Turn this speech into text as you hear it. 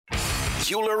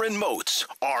Euler and Moats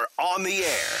are on the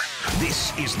air.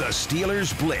 This is the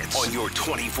Steelers Blitz on your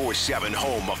 24/7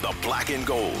 home of the black and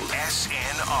gold.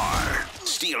 SNR,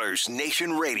 Steelers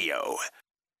Nation Radio.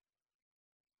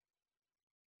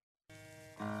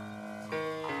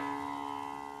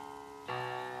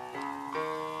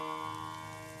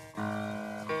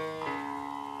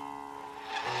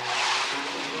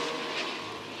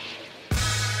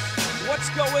 What's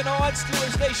going on,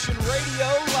 Steelers Nation Radio,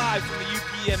 live from the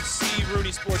UPMC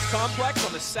Rooney Sports Complex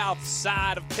on the south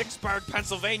side of Pittsburgh,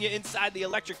 Pennsylvania, inside the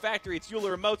Electric Factory. It's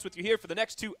Euler and Moats with you here for the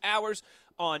next 2 hours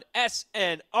on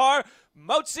SNR.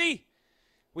 Moatsy,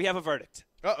 we have a verdict.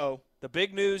 Uh-oh. The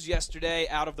big news yesterday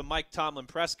out of the Mike Tomlin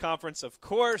press conference, of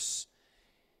course,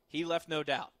 he left no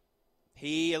doubt.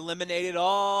 He eliminated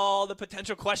all the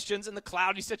potential questions in the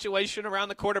cloudy situation around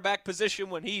the quarterback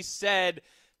position when he said,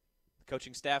 the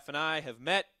coaching staff and I have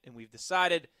met, and we've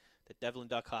decided that Devlin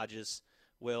Duck Hodges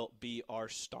will be our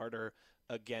starter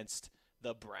against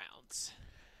the Browns.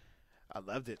 I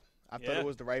loved it. I thought it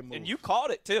was the right move. And you called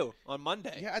it, too, on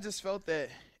Monday. Yeah, I just felt that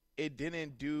it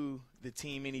didn't do the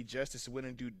team any justice. It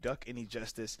wouldn't do Duck any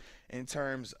justice in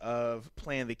terms of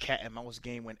playing the cat and mouse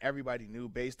game when everybody knew,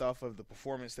 based off of the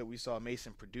performance that we saw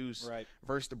Mason produce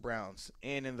versus the Browns.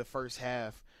 And in the first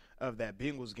half of that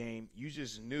Bengals game, you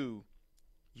just knew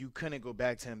you couldn't go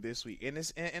back to him this week.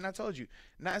 And I told you,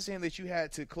 not saying that you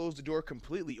had to close the door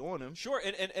completely on him. Sure,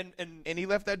 and he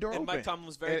left that door open. And Mike Tomlin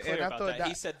was very clear about that.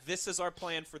 He said, this is our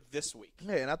plan for this week.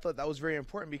 Yeah, and I thought that was very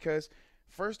important because,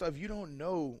 first off, you don't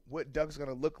know what Duck's going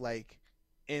to look like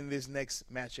in this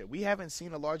next matchup. We haven't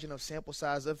seen a large enough sample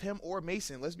size of him or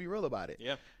Mason. Let's be real about it.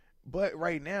 Yeah. But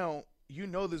right now, you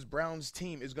know this Browns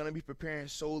team is going to be preparing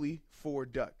solely for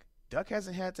Duck. Duck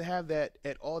hasn't had to have that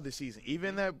at all this season.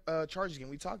 Even that Chargers game,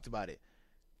 we talked about it.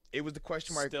 It was the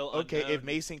question mark, Still okay, unknown. if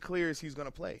Mason clears, he's going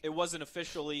to play. It wasn't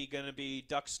officially going to be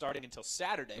Duck starting until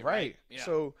Saturday, right? Yeah.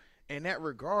 So in that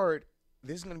regard,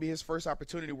 this is going to be his first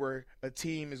opportunity where a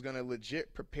team is going to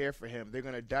legit prepare for him. They're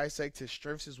going to dissect his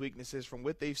strengths, his weaknesses from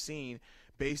what they've seen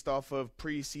based off of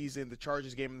preseason, the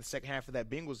Chargers game, in the second half of that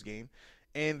Bengals game.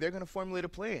 And they're going to formulate a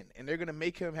plan, and they're going to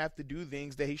make him have to do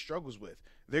things that he struggles with.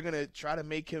 They're going to try to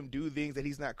make him do things that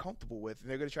he's not comfortable with, and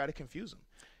they're going to try to confuse him.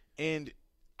 And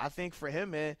I think for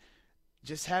him, man,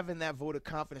 just having that vote of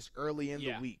confidence early in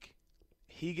the week,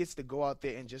 he gets to go out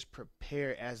there and just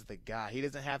prepare as the guy. He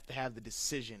doesn't have to have the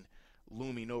decision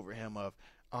looming over him of,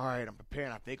 all right, I'm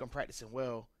preparing. I think I'm practicing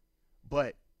well,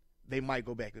 but they might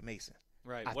go back with Mason.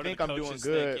 Right. I What think are the I'm doing coaches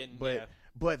good, thinking?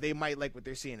 but they might like what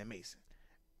they're seeing in Mason.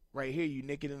 Right here, you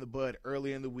nick it in the bud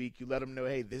early in the week. You let them know,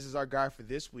 hey, this is our guy for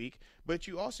this week. But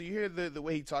you hear the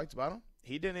way he talked about him.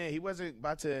 He wasn't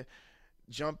about to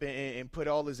jump in and put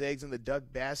all his eggs in the Duck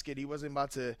basket. He wasn't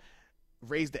about to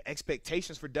raise the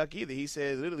expectations for Duck either. He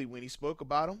said, literally, when he spoke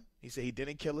about him, he said he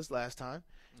didn't kill us last time.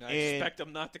 I expect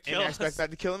him not to kill us. I expect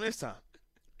not to kill him this time.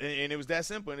 And it was that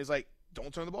simple. And it's like,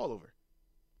 don't turn the ball over.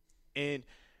 And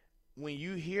when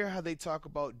you hear how they talk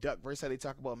about Duck versus how they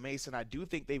talk about Mason, I do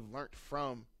think they've learned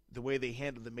from the way they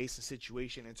handled the Mason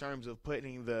situation in terms of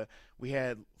putting we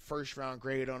had first-round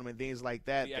grade on him and things like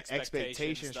that. The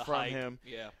expectations from hype. him,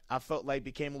 I felt like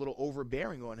became a little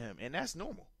overbearing on him, and that's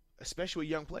normal, especially with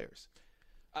young players.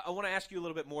 I want to ask you a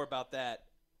little bit more about that,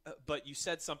 but you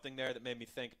said something there that made me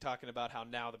think, talking about how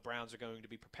now the Browns are going to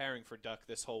be preparing for Duck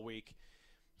this whole week.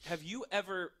 Have you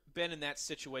ever been in that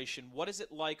situation? What is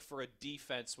it like for a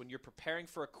defense when you're preparing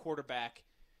for a quarterback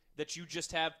that you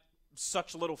just have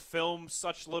such little film,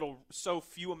 so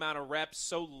few amount of reps,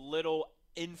 so little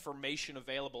information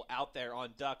available out there on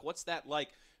Duck? What's that like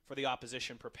for the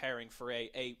opposition preparing for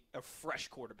a fresh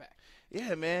quarterback?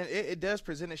 Yeah, man, it does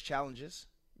present its challenges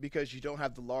because you don't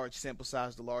have the large sample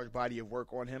size, the large body of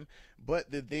work on him. But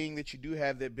the thing that you do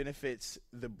have that benefits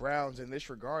the Browns in this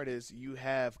regard is you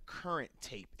have current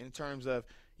tape in terms of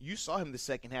you saw him the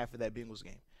second half of that Bengals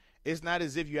game. It's not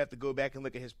as if you have to go back and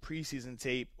look at his preseason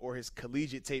tape or his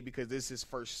collegiate tape because this is his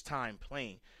first time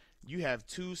playing. You have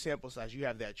two sample sizes. You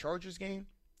have that Chargers game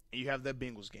and you have that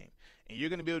Bengals game. And you're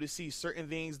going to be able to see certain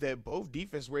things that both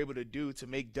defenses were able to do to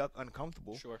make Duck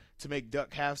uncomfortable, to make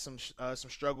Duck have some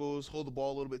struggles, hold the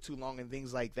ball a little bit too long and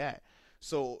things like that.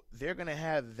 So they're going to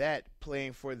have that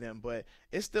playing for them. But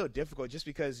it's still difficult just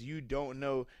because you don't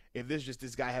know if this is just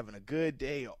this guy having a good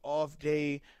day or off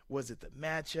day. Was it the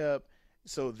matchup?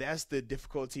 So that's the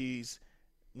difficulties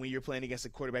when you're playing against a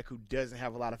quarterback who doesn't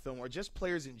have a lot of film, or just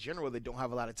players in general that don't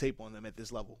have a lot of tape on them at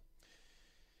this level.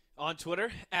 On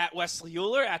Twitter, at Wesley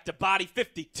Euler, at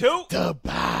TheBody52. The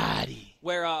Body.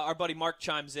 Where our buddy Mark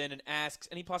chimes in and asks,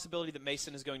 any possibility that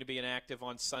Mason is going to be inactive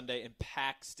on Sunday and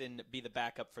Paxton be the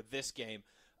backup for this game?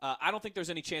 I don't think there's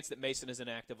any chance that Mason is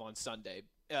inactive on Sunday,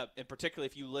 and particularly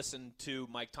if you listen to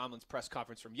Mike Tomlin's press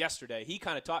conference from yesterday. He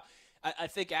kind of talked. I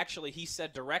think actually he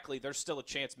said directly there's still a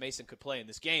chance Mason could play in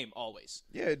this game always.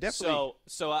 Yeah, definitely.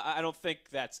 So I don't think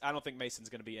Mason's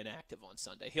going to be inactive on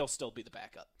Sunday. He'll still be the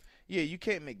backup. Yeah, you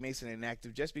can't make Mason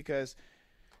inactive just because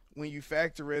when you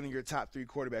factor in your top 3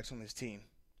 quarterbacks on this team,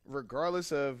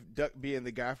 regardless of Duck being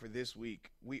the guy for this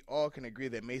week, we all can agree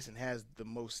that Mason has the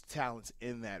most talents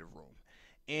in that room.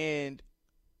 And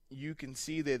you can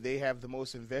see that they have the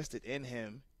most invested in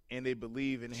him and they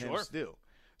believe in him still.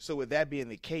 So with that being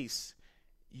the case,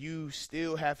 you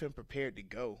still have him prepared to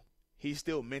go. He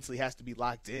still mentally has to be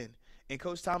locked in. And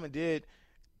Coach Tomlin did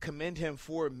commend him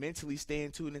for mentally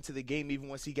staying tuned into the game even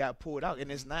once he got pulled out.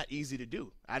 And it's not easy to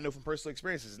do. I know from personal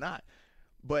experience it's not.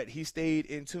 But he stayed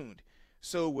in tuned.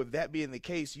 So with that being the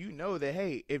case, you know that,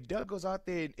 hey, if Doug goes out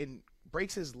there and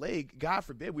breaks his leg, God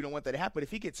forbid, we don't want that to happen. But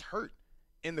if he gets hurt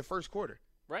in the first quarter,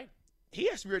 right, he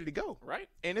has to be ready to go. Right.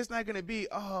 And it's not going to be,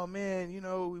 oh, man, we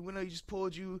know you just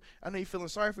pulled you. I know you're feeling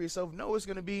sorry for yourself. No, it's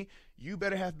going to be, you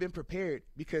better have been prepared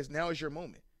because now is your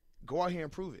moment. Go out here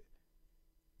and prove it.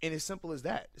 And as simple as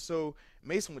that. So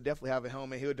Mason would definitely have a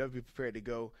helmet. He'll definitely be prepared to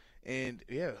go. And,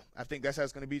 yeah, I think that's how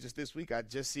it's going to be just this week. I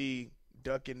just see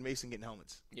Duck and Mason getting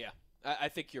helmets. Yeah. I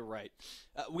think you're right.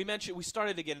 We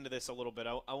started to get into this a little bit.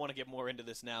 I want to get more into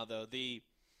this now, though. The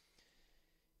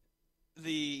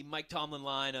Mike Tomlin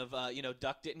line of,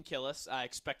 Duck didn't kill us. I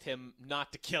expect him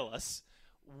not to kill us.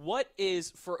 What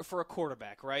is, for a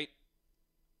quarterback, right,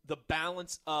 the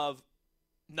balance of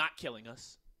not killing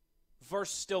us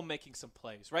versus still making some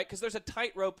plays, right? Because there's a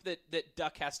tightrope that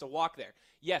Duck has to walk there.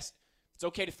 Yes, it's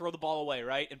okay to throw the ball away,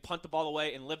 right, and punt the ball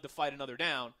away and live to fight another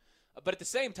down. But at the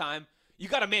same time, you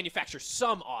got to manufacture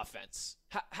some offense.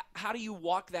 How do you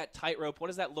walk that tightrope? What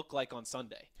does that look like on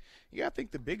Sunday? Yeah, I think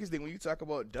the biggest thing when you talk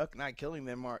about Duck not killing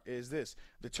them is this.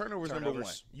 The turnovers, number one.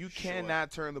 You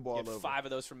cannot turn the ball over. 5 of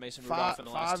those from Mason Rudolph in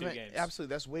the last 2 games.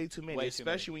 Absolutely. That's way too many,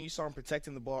 especially when you saw him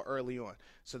protecting the ball early on.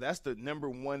 So that's the number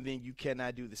one thing you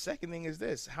cannot do. The second thing is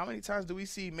this. How many times do we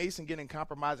see Mason get in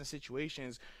compromising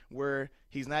situations where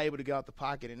he's not able to get out the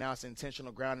pocket and now it's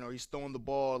intentional grounding or he's throwing the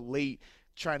ball late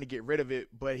trying to get rid of it,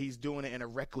 but he's doing it in a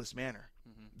reckless manner?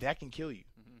 Mm-hmm. That can kill you.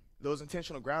 Mm-hmm. Those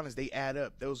intentional groundings, they add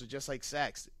up. Those are just like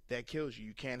sacks. That kills you.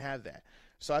 You can't have that.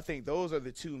 So I think those are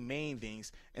the 2 main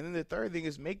things. And then the third thing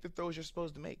is make the throws you're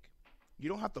supposed to make. You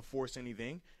don't have to force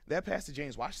anything. That pass to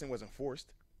James Washington wasn't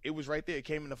forced. It was right there. It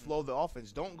came in the flow of the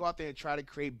offense. Don't go out there and try to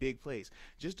create big plays.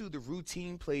 Just do the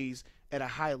routine plays at a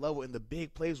high level, and the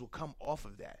big plays will come off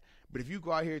of that. But if you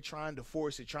go out here trying to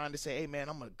force it, trying to say, hey, man,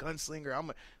 I'm a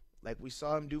gunslinger, like we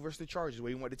saw him do versus the Chargers where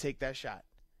he wanted to take that shot.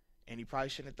 And he probably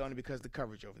shouldn't have thrown it because of the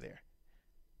coverage over there.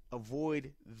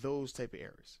 Avoid those type of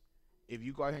errors. If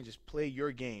you go out here and just play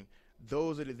your game,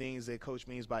 those are the things that Coach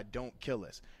means by don't kill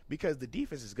us. Because the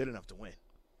defense is good enough to win.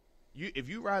 If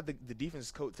you ride the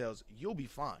defense's coattails, you'll be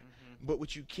fine. Mm-hmm. But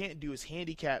what you can't do is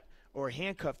handicap or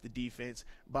handcuff the defense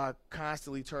by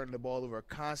constantly turning the ball over,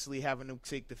 constantly having them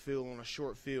take the field on a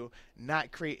short field, not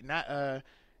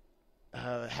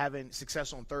having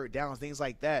success on third downs. Things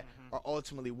like that are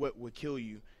ultimately what would kill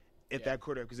you at that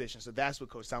quarterback position. So that's what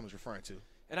Coach Tomlin was referring to.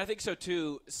 And I think so,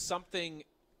 too. Something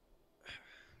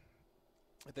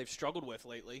that they've struggled with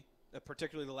lately,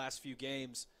 particularly the last few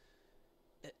games,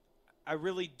 I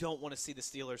really don't want to see the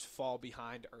Steelers fall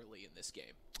behind early in this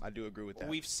game. I do agree with that.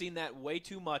 We've seen that way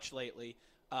too much lately.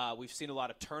 We've seen a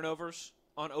lot of turnovers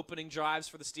on opening drives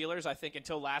for the Steelers. I think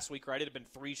until last week, right, it had been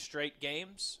 3 straight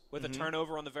games with a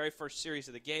turnover on the very first series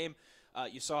of the game.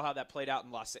 You saw how that played out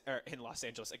in Los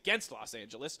Angeles, against Los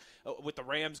Angeles, with the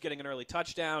Rams getting an early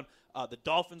touchdown. The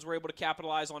Dolphins were able to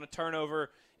capitalize on a turnover.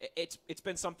 It's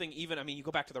been something even, you go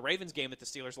back to the Ravens game that the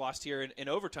Steelers lost here in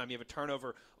overtime. You have a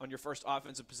turnover on your first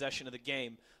offensive possession of the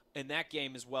game. In that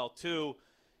game as well, too.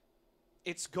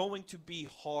 It's going to be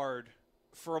hard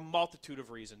for a multitude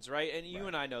of reasons, right? And you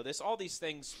and I know this. All these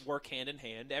things work hand in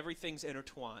hand. Everything's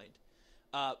intertwined.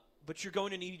 But you're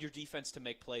going to need your defense to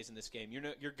make plays in this game.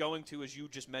 You're going to, as you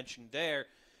just mentioned there,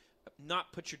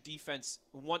 not put your defense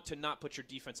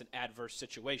in adverse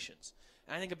situations.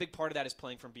 And I think a big part of that is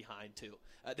playing from behind, too.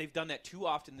 They've done that too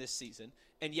often this season.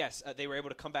 And, yes, they were able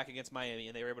to come back against Miami,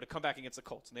 and they were able to come back against the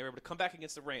Colts, and they were able to come back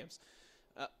against the Rams.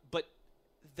 But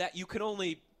that you can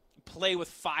only play with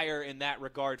fire in that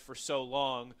regard for so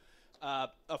long. A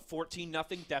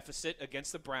 14-0 deficit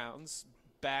against the Browns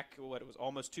back, it was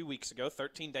almost 2 weeks ago,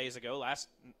 13 days ago, last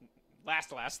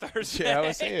Thursday. Yeah, I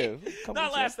was saying.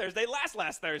 Not last Thursday,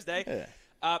 last Thursday.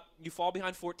 Yeah. You fall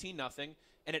behind 14-0,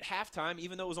 and at halftime,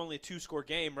 even though it was only a 2-score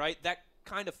game, right, that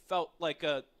kind of felt like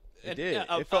It did.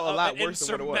 It felt a lot worse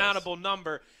than what it was. An insurmountable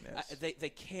number. Yes. They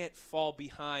can't fall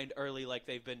behind early like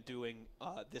they've been doing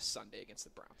this Sunday against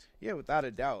the Browns. Yeah, without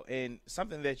a doubt. And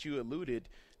something that you alluded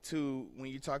to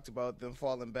when you talked about them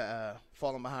falling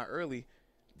behind early,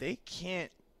 they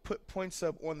can't put points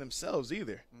up on themselves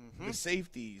either. Mm-hmm. The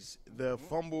safeties, the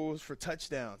fumbles for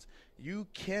touchdowns. You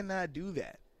cannot do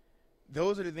that.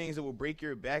 Those are the things that will break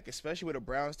your back, especially with a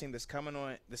Browns team that's coming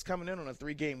in on a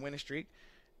 3-game winning streak.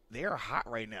 They are hot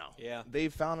right now. Yeah.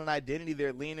 They've found an identity.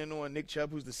 They're leaning on Nick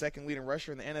Chubb, who's the second leading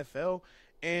rusher in the NFL,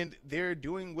 and they're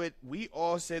doing what we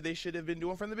all said they should have been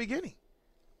doing from the beginning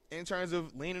in terms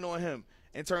of leaning on him,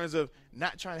 in terms of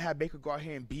not trying to have Baker go out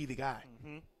here and be the guy.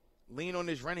 Mm-hmm. Lean on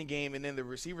this running game, and then the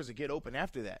receivers will get open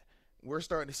after that. We're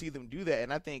starting to see them do that,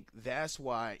 and I think that's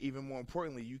why, even more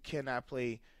importantly, you cannot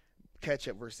play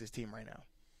catch-up versus this team right now.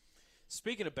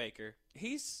 Speaking of Baker,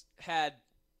 he's had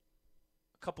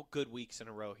a couple good weeks in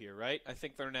a row here, right? I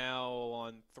think they're now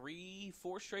on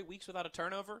 3-4 straight weeks without a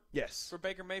turnover. Yes. For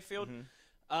Baker Mayfield.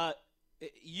 Mm-hmm.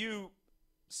 You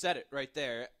said it right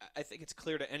there. I think it's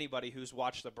clear to anybody who's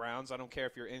watched the Browns. I don't care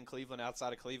if you're in Cleveland,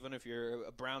 outside of Cleveland, if you're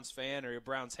a Browns fan or you're a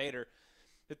Browns hater.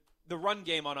 The run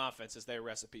game on offense is their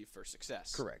recipe for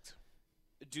success. Correct.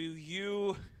 Do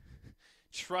you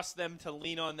trust them to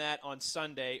lean on that on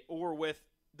Sunday, or with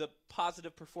the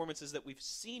positive performances that we've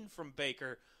seen from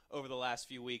Baker over the last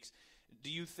few weeks,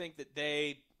 do you think that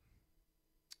they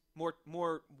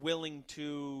more willing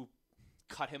to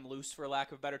cut him loose, for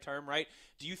lack of a better term, right?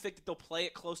 Do you think that they'll play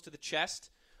it close to the chest,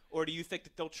 or do you think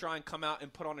that they'll try and come out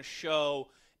and put on a show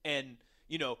and,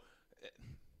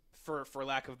 for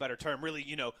lack of a better term, really,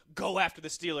 go after the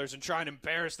Steelers and try and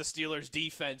embarrass the Steelers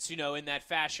defense, in that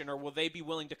fashion? Or will they be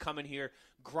willing to come in here,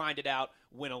 grind it out,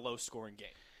 win a low-scoring game?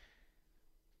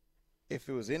 If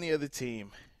it was any other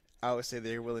team, I would say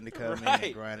they're willing to come in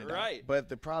and grind it out. But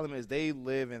the problem is they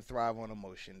live and thrive on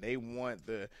emotion. They want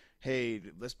hey,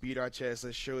 let's beat our chest.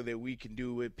 Let's show that we can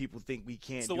do what people think we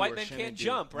can't do. So the white man can't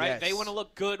jump, right? Yes. They want to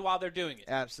look good while they're doing it.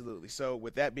 Absolutely. So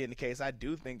with that being the case, I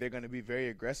do think they're going to be very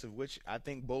aggressive, which I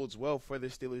think bodes well for the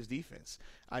Steelers defense.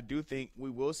 I do think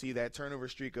we will see that turnover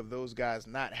streak of those guys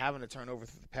not having a turnover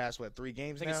for the past, 3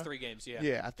 games now? I think it's 3 games, yeah.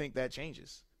 Yeah, I think that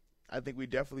changes. I think we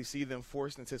definitely see them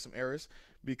forced into some errors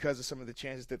because of some of the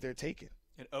chances that they're taking.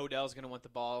 And Odell's going to want the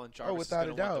ball, and Jarvis is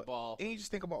going to want the ball. And you just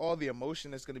think about all the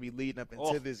emotion that's going to be leading up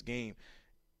into this game.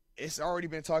 It's already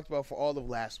been talked about for all of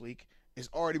last week. It's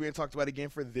already been talked about again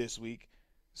for this week.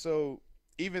 So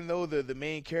even though the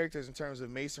main characters in terms of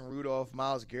Mason Rudolph,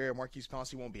 Myles Garrett, Marquise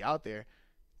Pouncey won't be out there,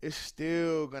 it's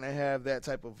still going to have that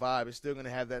type of vibe. It's still going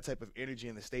to have that type of energy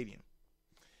in the stadium.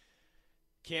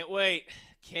 Can't wait.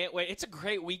 It's a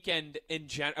great weekend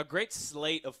a great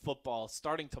slate of football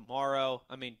starting tomorrow.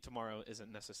 I mean, tomorrow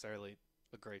isn't necessarily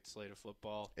a great slate of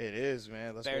football. It is,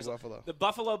 man. Let's go Buffalo. The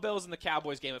Buffalo Bills and the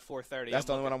Cowboys game at 4:30. That's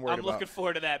the only one I'm worried about. I'm looking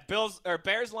forward to that.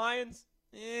 Bears Lions?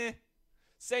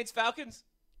 Saints Falcons?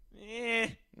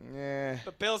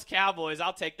 But Bills Cowboys,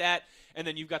 I'll take that. And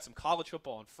then you've got some college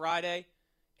football on Friday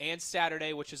and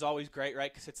Saturday, which is always great,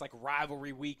 right? Because it's like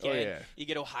rivalry weekend. Oh, yeah. You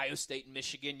get Ohio State and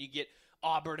Michigan. You get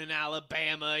Auburn and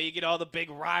Alabama. You get all the big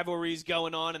rivalries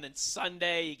going on. And then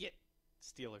Sunday, you get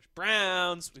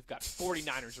Steelers-Browns. We've got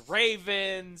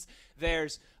 49ers-Ravens.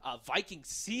 There's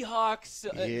Vikings-Seahawks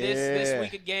this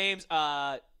week of games.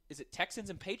 Is it Texans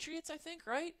and Patriots, I think,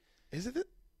 right? Is it?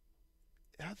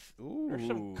 There's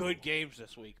some good games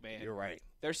this week, man. You're right.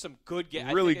 There's some good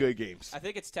games. Really good games. I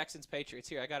think it's Texans-Patriots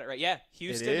here. I got it right. Yeah,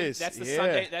 Houston. It is. That's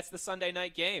the Sunday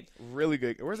night game. Really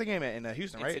good. Where's the game at? In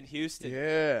Houston, right? It's in Houston.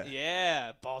 Yeah.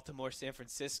 Yeah. Baltimore, San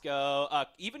Francisco.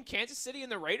 Even Kansas City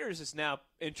and the Raiders is now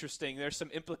interesting. There's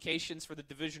some implications for the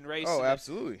division race. Oh,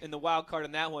 absolutely. In the wild card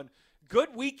in that one.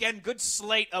 Good weekend, good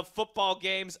slate of football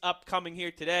games upcoming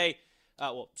here today.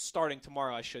 Starting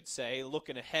tomorrow, I should say.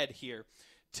 Looking ahead here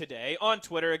today on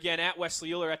Twitter, again, at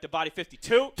Wesley Euler, at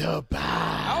TheBody52. The Body.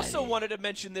 I also wanted to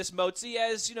mention this, Motzi,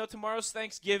 as, tomorrow's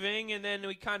Thanksgiving, and then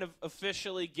we kind of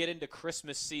officially get into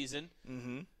Christmas season.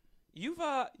 Mm-hmm. You've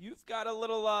got a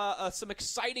little some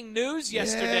exciting news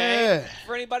yesterday. Yeah.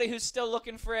 For anybody who's still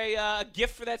looking for a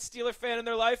gift for that Steeler fan in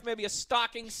their life, maybe a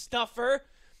stocking stuffer.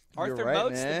 Arthur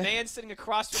Moats, the man sitting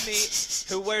across from me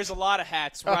who wears a lot of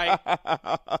hats, right?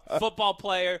 Football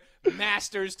player,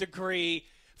 master's degree,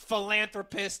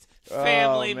 philanthropist,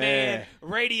 family man,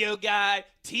 radio guy,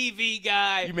 TV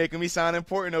guy. You're making me sound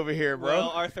important over here, bro. Well,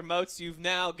 Arthur Moats, you've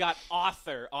now got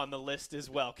author on the list as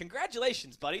well.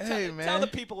 Congratulations, buddy. Tell the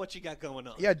people what you got going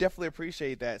on. Yeah, definitely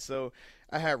appreciate that. So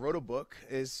I wrote a book.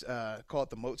 It's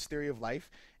called The Moats Theory of Life,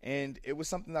 and it was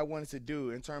something I wanted to do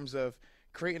in terms of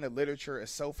creating a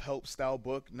self-help style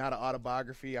book, not an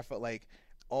autobiography. I felt like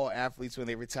all athletes, when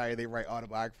they retire, they write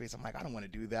autobiographies. I'm like, I don't want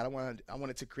to do that. I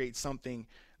wanted to create something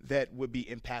that would be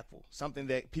impactful, something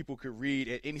that people could read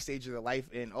at any stage of their life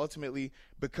and ultimately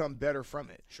become better from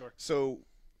it. Sure. So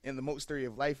in the Moats Theory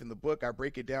of Life, in the book, I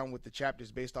break it down with the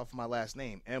chapters based off of my last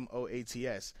name,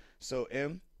 M-O-A-T-S. So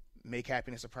M, make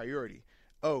happiness a priority.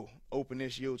 O,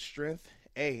 openness yields strength.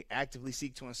 A, actively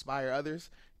seek to inspire others.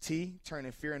 T,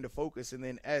 turning fear into focus. And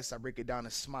then S, I break it down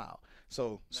as smile.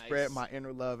 So Nice. spread my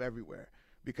inner love everywhere,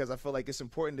 because I feel like it's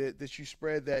important that you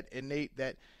spread that innate,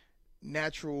 that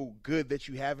natural good that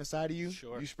you have inside of you.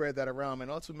 Sure. You spread that around and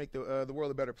also make the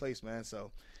world a better place, man.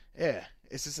 So yeah,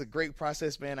 it's just a great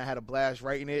process, man. I had a blast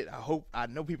writing it. I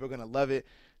know people are going to love it.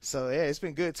 So yeah, it's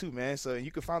been good too, man. So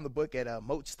you can find the book at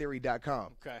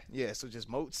moatstheory.com. Okay. Yeah, so just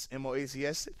Moats,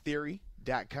 M-O-A-T-S,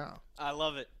 theory.com. I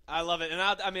love it.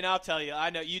 And I'll tell you,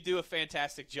 I know you do a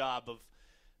fantastic job of,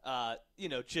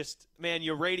 just, man,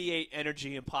 you radiate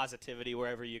energy and positivity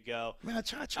wherever you go. Man, I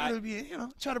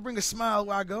try to bring a smile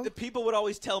where I go. The people would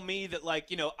always tell me that,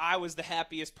 I was the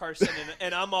happiest person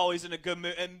and I'm always in a good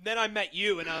mood. And then I met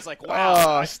you and I was like,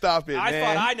 wow. Oh, stop it, I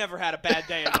man. thought I never had a bad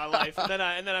day in my life. And then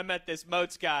I met this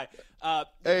Moats guy.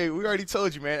 Hey, we already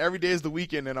told you, man. Every day is the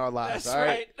weekend in our lives. That's all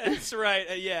right. That's right.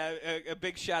 A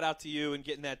big shout out to you and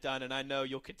getting that done. And I know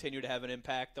you'll continue to have an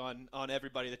impact on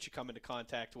everybody that you come into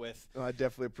contact with. Oh, I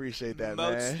definitely appreciate that, man.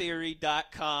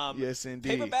 MoatsTheory.com. Yes, indeed.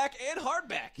 Paperback and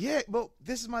hardback. Yeah, well,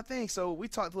 this is my thing. So we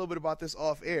talked a little bit about this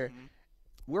off air. Mm-hmm.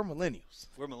 We're millennials.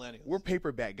 We're millennials. We're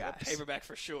paperback guys. We're paperback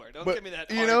for sure. Don't But, give me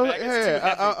that you know, hardback. It's too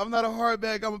heavy. I'm not a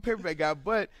hardback. I'm a paperback guy.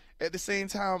 But at the same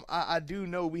time, I do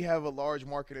know we have a large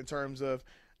market in terms of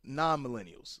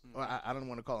non-millennials. I don't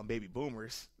want to call them baby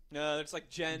boomers. No, it's like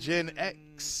Gen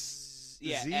X.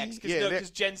 Yeah, Z? X. Yeah,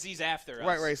 Because Gen Z's after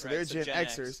us. Right. So they're Gen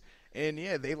Xers. X. And,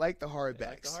 yeah, they like the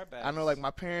hardbacks. I know, like,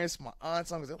 my parents, my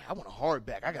aunts, uncles, they're like, I want a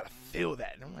hardback. I got to feel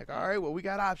that. And I'm like, all right, well, we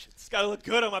got options. It's got to look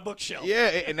good on my bookshelf. Yeah,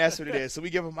 and that's what it is. So we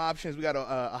give them options. We got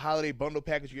a holiday bundle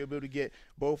package. You're able to get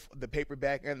both the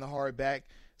paperback and the hardback.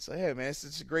 So, yeah, man,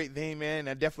 it's a great thing, man. And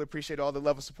I definitely appreciate all the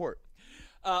love and support.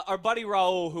 Our buddy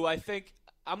Raul, who I think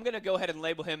I'm going to go ahead and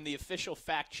label him the official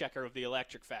fact checker of the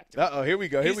Electric Factory. Uh-oh, here we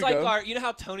go. He's like you know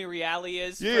how Tony Reale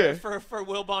is for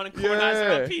Wilbon and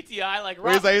Kornheiser on PTI? Like,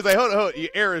 he's like, hold on,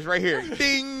 your error's right here.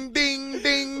 Ding, ding,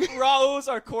 ding. Raul's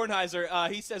our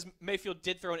Kornheiser. He says Mayfield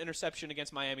did throw an interception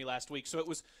against Miami last week. So it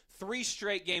was 3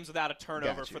 straight games without a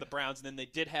turnover for the Browns, and then they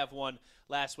did have one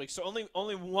last week. So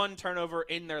only 1 turnover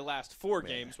in their last 4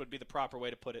 games would be the proper way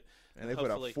to put it. And they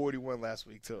put up 41 last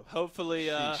week, too.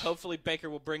 Hopefully Baker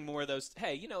will bring more of those.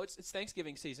 Hey, it's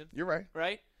Thanksgiving season. You're right.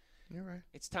 Right? You're right.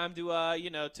 It's time to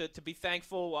to be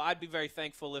thankful. Well, I'd be very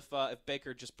thankful if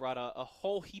Baker just brought a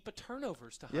whole heap of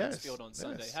turnovers to Heinz Field on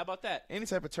Sunday. How about that? Any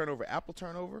type of turnover, apple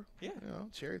turnover, yeah,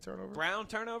 cherry turnover, brown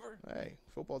turnover. Hey,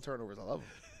 football turnovers, I love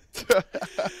them.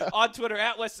 On Twitter,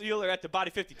 at Wesley Euler, at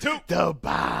TheBody52. The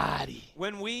Body.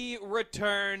 When we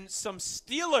return, some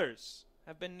Steelers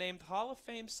have been named Hall of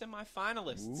Fame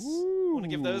semifinalists. I want to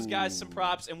give those guys some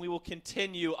props, and we will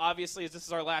continue, obviously, as this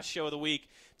is our last show of the week,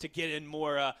 to get in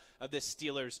more of this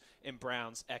Steelers and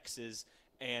Browns X's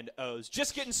and O's.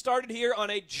 Just getting started here on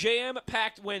a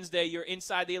jam-packed Wednesday. You're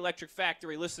inside the Electric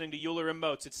Factory listening to Euler and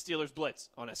Moats. It's Steelers Blitz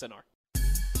on SNR.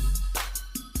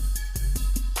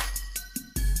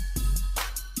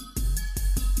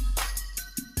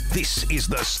 This is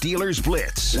the Steelers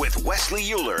Blitz with Wesley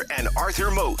Euler and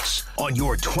Arthur Moats on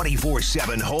your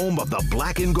 24/7 home of the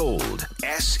black and gold,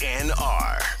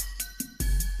 SNR.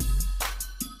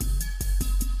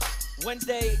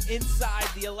 Wednesday inside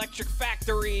the Electric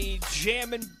Factory,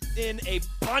 jamming in a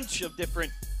bunch of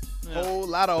different whole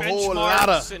lot of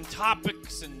and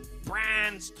topics and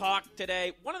brands talk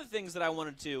today. One of the things that I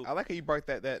wanted to, I like how you brought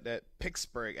that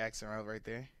Pittsburgh accent out right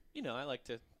there.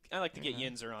 I like to get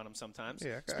Yinzer on them sometimes.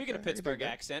 Yeah, Speaking of Pittsburgh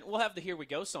accent, we'll have the Here We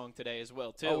Go song today as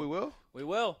well, too. Oh, we will? We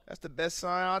will. That's the best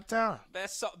song out of town.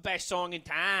 Best song in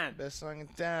time. Best song in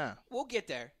town. We'll get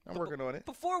there. I'm working on it.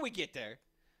 Before we get there,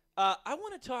 I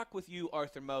want to talk with you,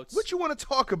 Arthur Moats. What you want to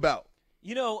talk about?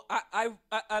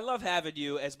 I love having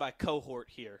you as my cohort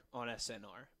here on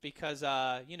SNR because,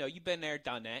 you've been there,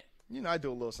 done that. I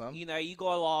do a little something. You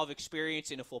got a lot of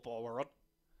experience in the football world.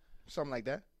 Something like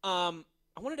that.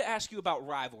 I wanted to ask you about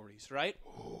rivalries, right?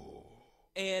 Ooh.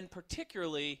 And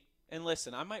particularly, and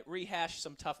listen, I might rehash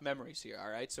some tough memories here, all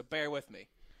right? So bear with me.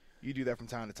 You do that from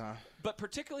time to time. But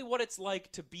particularly what it's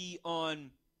like to be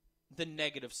on the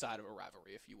negative side of a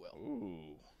rivalry, if you will.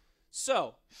 Ooh.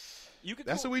 So, you could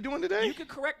That's what we're doing today? You could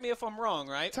correct me if I'm wrong,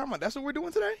 right? Tell me, that's what we're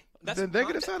doing today? That's the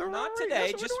negative side of a rivalry? Not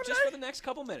today, just for the next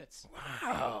couple minutes.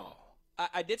 Wow.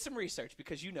 I did some research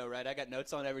because right? I got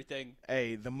notes on everything.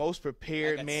 Hey, the most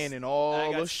prepared man in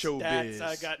all of showbiz.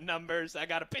 I got numbers. I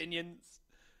got opinions.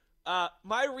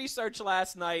 My research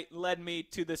last night led me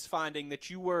to this finding that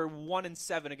you were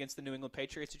 1-7 against the New England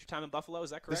Patriots at your time in Buffalo. Is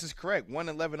that correct? This is correct.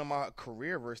 1-11 on my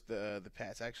career versus the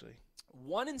Pats, actually.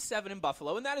 1-7 in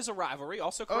Buffalo, and that is a rivalry.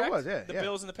 Also correct. Oh, it was, yeah. The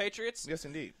Bills and the Patriots. Yes,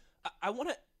 indeed. I want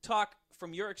to talk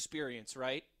from your experience,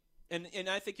 right? And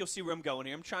I think you'll see where I'm going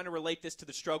here. I'm trying to relate this to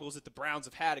the struggles that the Browns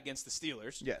have had against the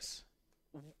Steelers. Yes.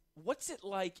 What's it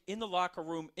like in the locker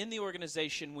room, in the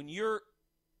organization, when you're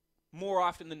more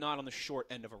often than not on the short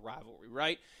end of a rivalry,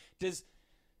 right? Does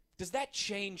that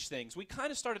change things? We kind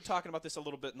of started talking about this a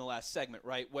little bit in the last segment,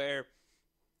 right? Where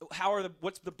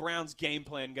what's the Browns' game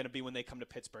plan going to be when they come to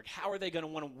Pittsburgh? How are they going to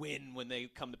want to win when they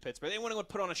come to Pittsburgh? They want to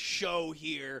put on a show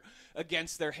here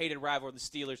against their hated rival, the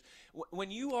Steelers.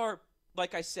 When you are,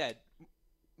 like I said,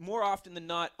 more often than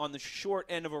not on the short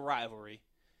end of a rivalry,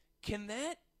 can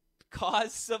that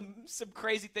cause some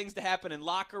crazy things to happen in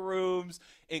locker rooms,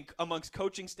 amongst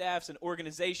coaching staffs and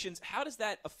organizations? How does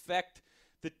that affect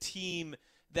the team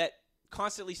that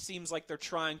constantly seems like they're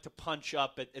trying to punch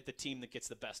up at the team that gets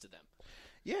the best of them?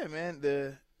 Yeah, man.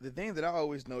 The thing that I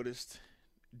always noticed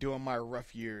during my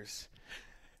rough years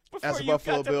as a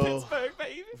Buffalo Bill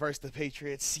versus the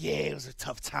Patriots, yeah, it was a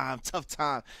tough time.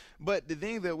 But the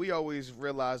thing that we always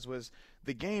realized was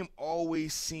the game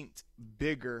always seemed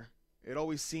bigger. It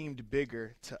always seemed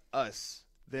bigger to us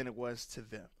than it was to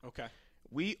them. Okay.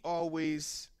 We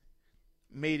always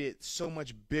made it so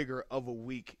much bigger of a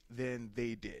week than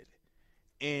they did.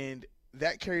 And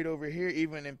that carried over here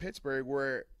even in Pittsburgh,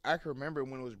 where I can remember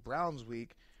when it was Browns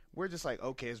week, we're just like,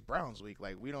 okay, it's Browns week.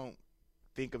 Like, we don't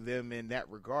think of them in that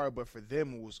regard, but for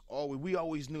them it was we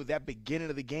always knew that beginning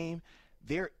of the game,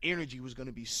 their energy was going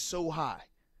to be so high,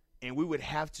 and we would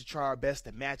have to try our best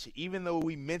to match it, even though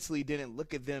we mentally didn't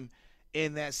look at them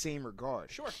in that same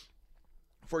regard. Sure.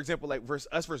 For example, like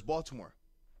us versus Baltimore.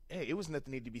 Hey, it was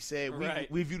nothing need to be said.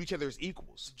 Right. We viewed each other as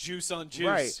equals. Juice on juice.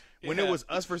 Right. When it was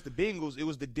us versus the Bengals, it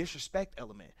was the disrespect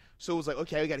element. So it was like,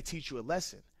 okay, we got to teach you a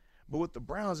lesson. But with the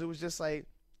Browns, it was just like,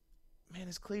 man,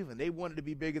 it's Cleveland. They wanted to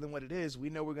be bigger than what it is. We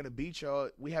know we're going to beat y'all.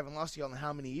 We haven't lost y'all in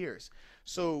how many years?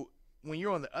 So when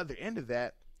you're on the other end of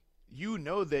that, you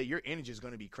know that your energy is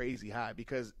going to be crazy high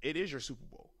because it is your Super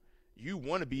Bowl. You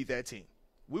want to beat that team.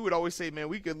 We would always say, man,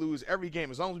 we could lose every game.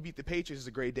 As long as we beat the Patriots, it's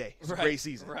a great day. It's a great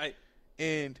season. Right.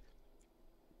 And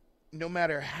no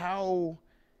matter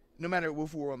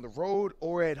if we were on the road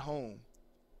or at home,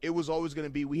 it was always going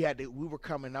to be we were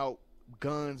coming out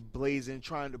guns blazing,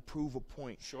 trying to prove a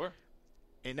point. Sure.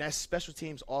 And that's special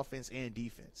teams, offense, and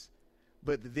defense.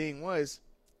 But the thing was,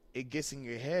 it gets in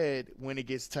your head when it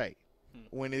gets tight.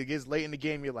 When it gets late in the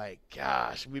game, you're like,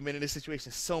 gosh, we've been in this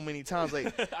situation so many times.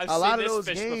 Like a lot of those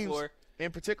games, before.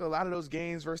 In particular, a lot of those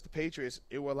games versus the Patriots,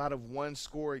 it were a lot of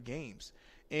one-score games.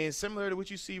 And similar to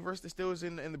what you see versus the Steelers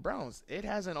and the Browns, it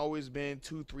hasn't always been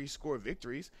 2-3 score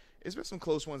victories. It's been some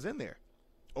close ones in there,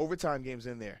 overtime games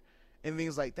in there, and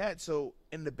things like that. So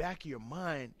in the back of your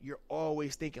mind, you're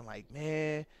always thinking like,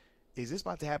 man, is this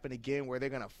about to happen again where they're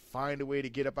going to find a way to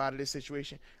get up out of this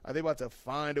situation? Are they about to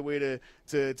find a way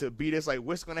to beat us? Like,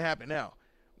 what's going to happen now?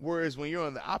 Whereas when you're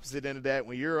on the opposite end of that,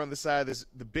 when you're on the side of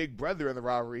the big brother in the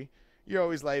rivalry, you're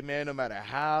always like, man, no matter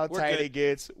how tight it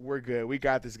gets, we're good. We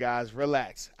got this, guys.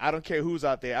 Relax. I don't care who's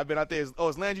out there. I've been out there. Is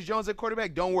Landry Jones at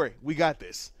quarterback? Don't worry. We got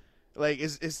this. Like,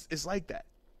 it's like that.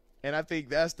 And I think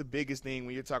that's the biggest thing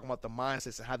when you're talking about the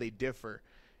mindsets and how they differ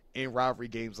in rivalry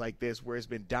games like this, where it's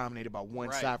been dominated by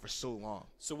one side for so long.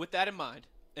 So with that in mind,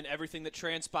 and everything that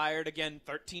transpired again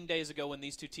 13 days ago when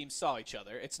these two teams saw each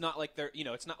other, it's not like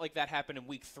it's not like that happened in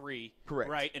week 3,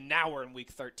 correct? Right, and now we're in week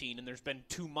 13, and there's been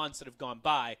 2 months that have gone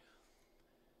by.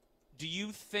 Do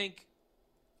you think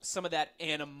some of that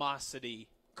animosity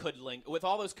could link with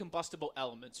all those combustible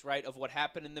elements, right, of what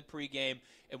happened in the pregame,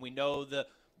 and we know the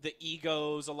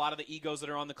egos, a lot of the egos that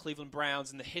are on the Cleveland Browns,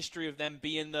 and the history of them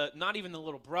being not even the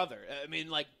little brother. I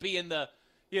mean, like being the,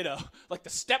 like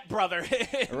the stepbrother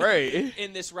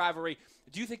in this rivalry.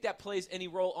 Do you think that plays any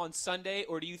role on Sunday,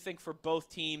 or do you think for both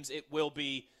teams it will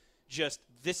be just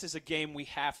this is a game we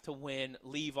have to win,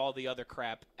 leave all the other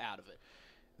crap out of it?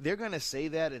 They're going to say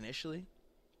that initially,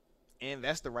 and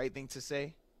that's the right thing to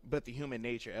say, but the human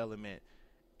nature element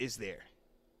is there.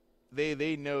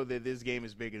 They know that this game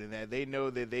is bigger than that. They know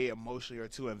that they emotionally are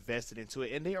too invested into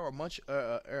it, and they are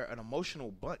an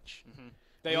emotional bunch. Mm-hmm.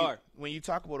 They are. When you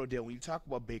talk about Odell, when you talk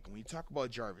about Bacon, when you talk about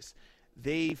Jarvis,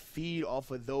 they feed off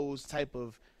of those type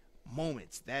of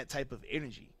moments, that type of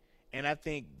energy. And I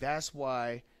think that's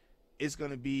why it's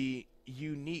going to be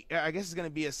unique. I guess it's going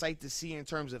to be a sight to see in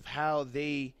terms of how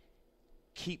they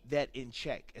keep that in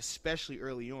check, especially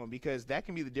early on, because that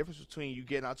can be the difference between you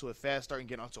getting out to a fast start and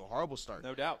getting out to a horrible start.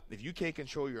 No doubt. If you can't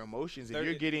control your emotions, if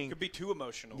you're getting – it could be too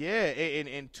emotional. Yeah,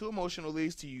 and too emotional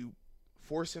leads to you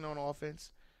forcing on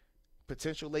offense,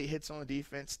 potential late hits on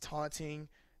defense, taunting,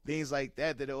 things like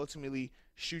that ultimately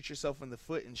shoot yourself in the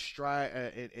foot and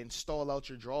and stall out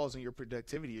your draws and your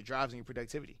productivity, your drives and your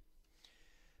productivity.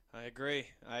 I agree.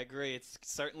 It's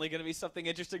certainly going to be something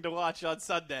interesting to watch on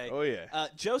Sunday. Oh, yeah.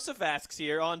 Joseph asks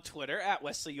here on Twitter, at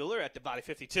Wesley Euler, at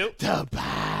TheBody52. The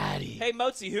Body. Hey,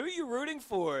 Motzi, who are you rooting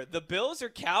for, the Bills or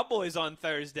Cowboys on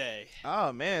Thursday?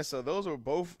 Oh, man, so those were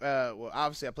both well,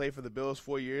 obviously I played for the Bills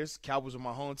 4 years. Cowboys were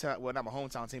my hometown – well, not my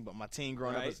hometown team, but my team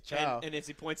growing up as a child. And as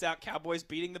he points out, Cowboys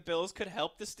beating the Bills could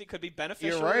help could be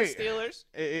beneficial You're right. to the Steelers.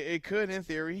 It could, in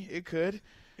theory. It could.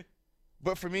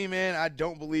 But for me, man, I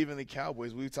don't believe in the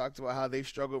Cowboys. We've talked about how they've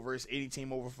struggled versus any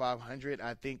team over 500.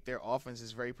 I think their offense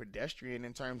is very pedestrian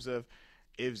in terms of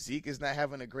if Zeke is not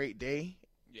having a great day,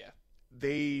 yeah,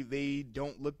 they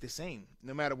don't look the same.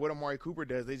 No matter what Amari Cooper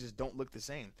does, they just don't look the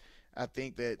same. I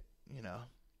think that,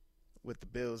 with the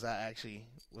Bills, I actually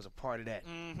was a part of that.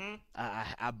 Mm-hmm.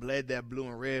 I bled that blue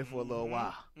and red for a little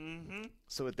while. Mm-hmm.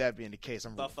 So with that being the case,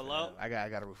 I'm Buffalo. I got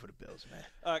to root for the Bills,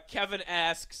 man. Kevin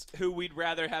asks who we'd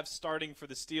rather have starting for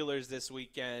the Steelers this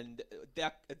weekend: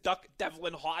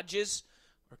 Devlin Hodges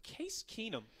or Case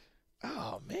Keenum.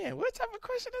 Oh, man, what type of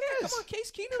question is this? Come on,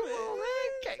 Case Keenum. Come on,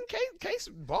 man. Case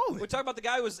balling. We're talking about the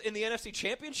guy who was in the NFC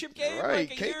Championship game right.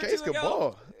 like a year or Case two could ago.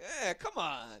 ball. Yeah, come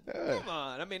on. Yeah. Come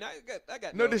on. I mean, I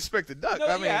got no disrespect to Duck.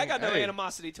 I got no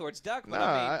animosity towards Duck. But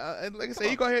I like I said,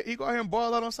 he go ahead and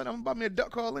ball out on Sunday. I'm about me a duck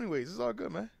call anyways. It's all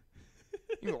good, man.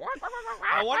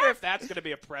 I wonder if that's going to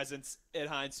be a presence at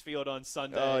Heinz Field on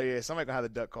Sunday. Oh, yeah. Somebody going to have the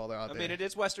duck caller out there. I mean, it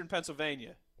is Western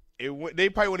Pennsylvania. They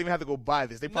probably wouldn't even have to go buy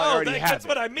this. They probably already have that's it.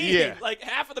 what I mean. Yeah. Like,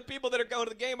 half of the people that are going to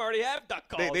the game already have duck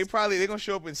calls. They're going to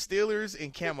show up in Steelers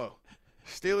and camo.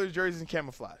 Steelers jerseys and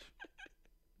camouflage.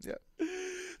 Yep.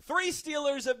 3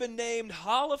 Steelers have been named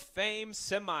Hall of Fame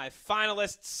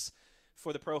semifinalists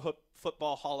for the Pro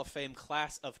Football Hall of Fame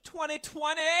class of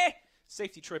 2020.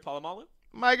 Safety Troy Polamalu.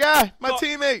 My guy, my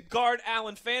teammate. Guard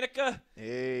Alan Faneca.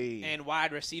 Hey. And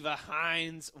wide receiver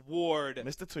Hines Ward.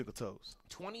 Mr. Twinkle Toes.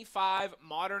 25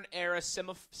 modern-era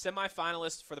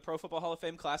semifinalists for the Pro Football Hall of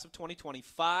Fame class of 2020.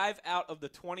 5 out of the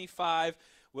 25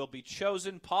 will be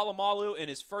chosen. Polamalu in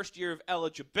his first year of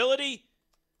eligibility.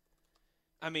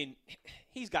 I mean,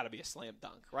 he's got to be a slam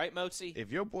dunk, right, Motzi?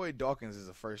 If your boy Dawkins is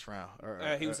a first round,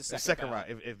 he was a second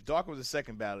round. If Dawkins was a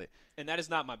second ballot, and that is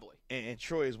not my boy, and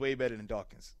Troy is way better than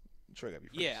Dawkins, Troy got to be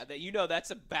first. Yeah,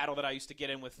 that's a battle that I used to get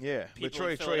in with people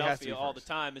in Troy has to be all first.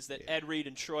 the time. Is that Ed Reed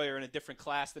and Troy are in a different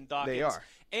class than Dawkins? They are.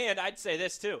 And I'd say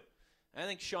this too. I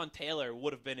think Sean Taylor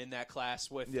would have been in that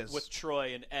class with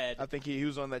Troy and Ed. I think he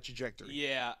was on that trajectory.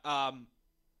 Yeah.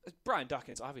 Brian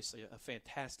Dawkins, obviously a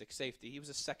fantastic safety. He was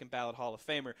a second ballot Hall of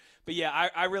Famer. But, yeah,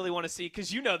 I really want to see –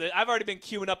 because you know that I've already been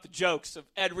queuing up the jokes of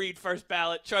Ed Reed first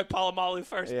ballot, Troy Polamalu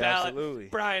first ballot, absolutely.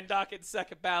 Brian Dawkins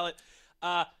second ballot.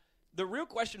 The real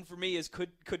question for me is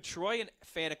could Troy and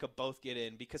Faneca both get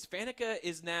in? Because Faneca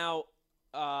is now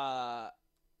 6th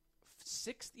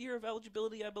year of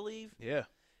eligibility, I believe. Yeah.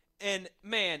 And,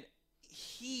 man –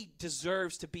 he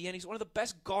deserves to be in. He's one of the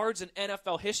best guards in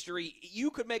NFL history. You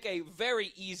could make a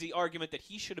very easy argument that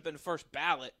he should have been first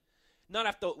ballot, not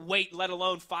have to wait, let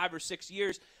alone 5 or 6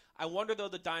 years. I wonder, though,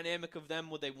 the dynamic of them.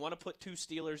 Would they want to put 2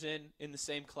 Steelers in the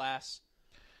same class?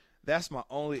 That's my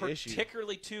only issue.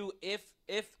 Particularly, too, if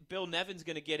Bill Nevin's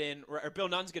going to get in, or Bill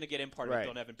Nunn's going to get in,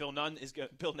 Bill Nevin. Bill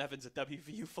Nevin's a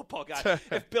WVU football guy.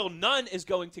 If Bill Nunn is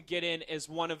going to get in as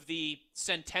one of the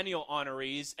Centennial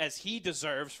honorees, as he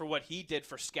deserves for what he did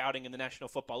for scouting in the National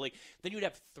Football League, then you'd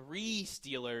have 3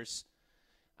 Steelers.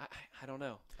 I don't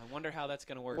know. I wonder how that's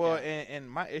going to work out. Well, and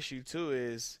my issue, too,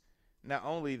 is not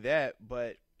only that,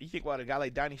 but you think about a guy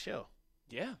like Donnie Shell.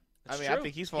 Yeah. I mean, true. I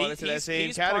think he's falling into that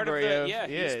same category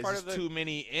he's part of the, too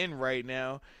many in right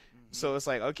now. Mm-hmm. So it's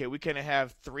like, okay, we can't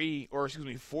have 4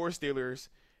 Steelers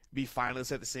be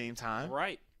finalists at the same time.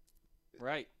 Right.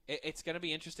 It's going to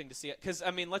be interesting to see it. Because,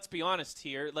 I mean, let's be honest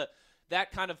here.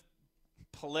 That kind of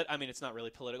I mean, it's not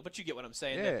really political, but you get what I'm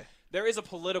saying. Yeah. There is a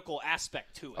political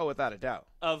aspect to it. Oh, without a doubt.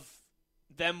 Of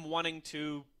them wanting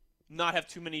to not have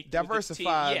too many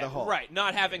diversify the hall, right?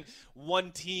 Not having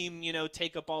one team,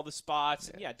 take up all the spots.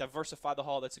 Yeah, diversify the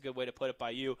hall. That's a good way to put it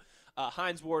by you.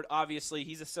 Hines Ward, obviously,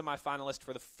 he's a semifinalist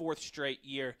for the 4th straight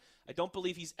year. I don't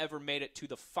believe he's ever made it to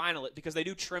the final because they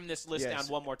do trim this list down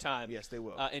one more time. Yes, they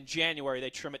will. In January, they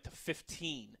trim it to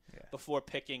 15 before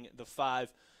picking the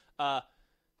 5.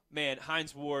 man,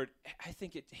 Hines Ward, I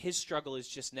think his struggle is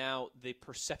just now the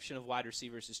perception of wide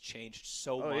receivers has changed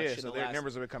so much. Yeah, so their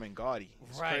numbers are becoming gaudy.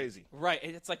 It's crazy. Right.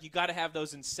 It's like you got to have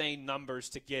those insane numbers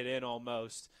to get in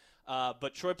almost.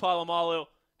 But Troy Polamalu,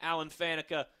 Alan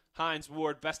Faneca, Hines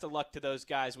Ward, best of luck to those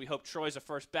guys. We hope Troy's a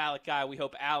first ballot guy. We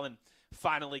hope Alan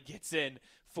finally gets in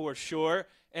for sure.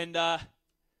 And I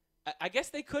guess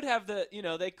they could have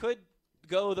they could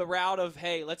go the route of,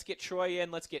 hey, let's get Troy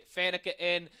in, let's get Faneca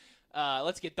in.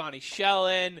 Let's get Donnie Shell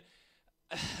in.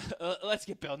 Let's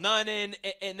get Bill Nunn in.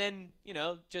 And then,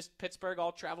 just Pittsburgh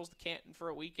all travels to Canton for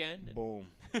a weekend. Boom.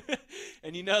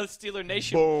 And Steeler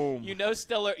Nation. Boom.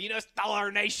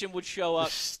 Steeler Nation would show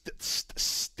up.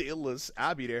 Steelers.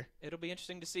 I'll be there. It'll be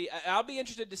interesting to see. I'll be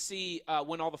interested to see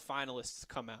when all the finalists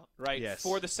come out, right? Yes.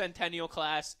 For the Centennial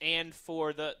class and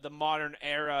for the modern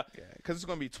era. Yeah, because it's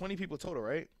going to be 20 people total,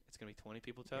 right? It's going to be 20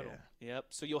 people total. Yeah. Yep.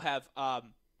 So you'll have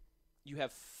you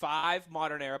have 5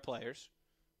 modern era players,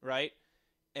 right?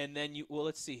 And then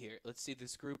let's see here. Let's see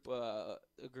this group.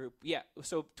 Yeah.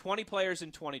 So 20 players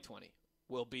in 2020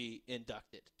 will be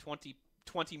inducted. 20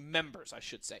 members, I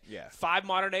should say. Yeah. 5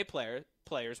 modern day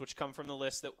players, which come from the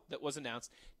list that was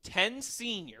announced. 10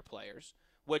 senior players,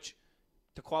 which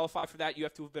to qualify for that, you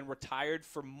have to have been retired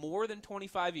for more than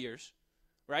 25 years,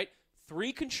 right?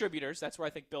 3 contributors. That's where I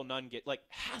think Bill Nunn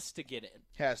has to get in.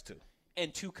 Has to.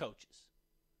 And 2 coaches.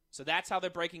 So that's how they're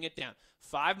breaking it down.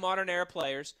 5 modern era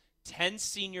players, 10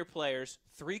 senior players,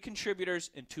 3 contributors,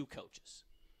 and 2 coaches.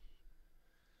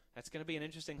 That's going to be an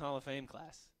interesting Hall of Fame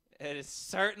class. It is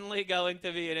certainly going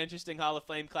to be an interesting Hall of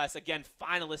Fame class. Again,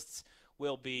 finalists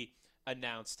will be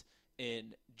announced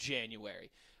in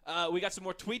January. We got some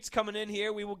more tweets coming in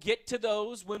here. We will get to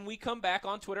those when we come back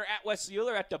on Twitter at Wes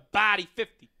Euler at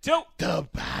TheBody52. The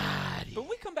Body. But when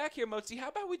we come back here, Motzi, how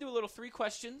about we do a little 3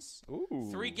 questions, Ooh.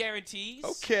 3 guarantees,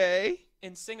 okay,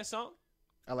 and sing a song?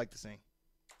 I like to sing.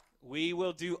 We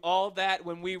will do all that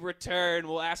when we return.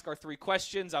 We'll ask our 3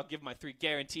 questions. I'll give my 3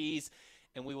 guarantees,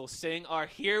 and we will sing our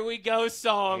Here We Go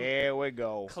song. Here we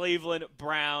go. Cleveland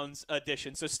Browns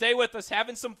edition. So stay with us,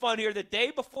 having some fun here. The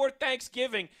day before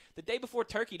Thanksgiving, the day before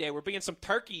Turkey Day, we're being some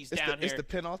turkeys down here. It's the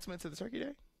penultimate to the Turkey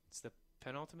Day? It's the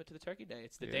penultimate to the Turkey Day.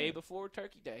 It's the day before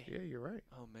Turkey Day. Yeah, you're right.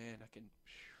 Oh, man, I can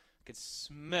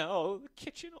smell the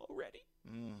kitchen already.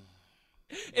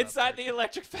 Inside the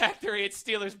Electric Factory, it's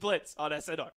Steelers Blitz on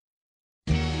SNR.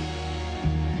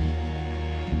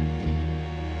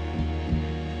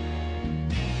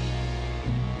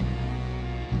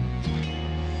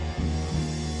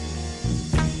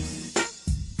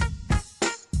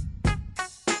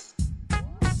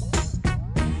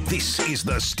 This is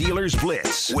the Steelers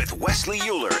Blitz with Wesley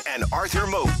Euler and Arthur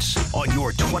Moats on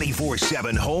your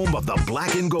 24/7 home of the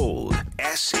black and gold,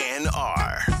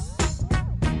 SNR.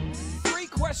 3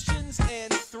 questions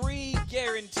and 3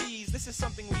 guarantees. This is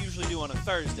something we usually do on a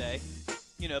Thursday.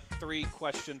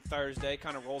 3-question Thursday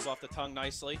kind of rolls off the tongue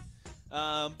nicely.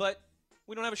 But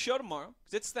we don't have a show tomorrow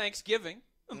because it's Thanksgiving.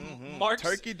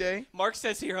 Turkey Day. Mark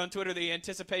says here on Twitter, the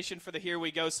anticipation for the Here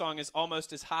We Go song is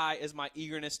almost as high as my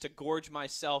eagerness to gorge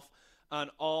myself on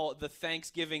all the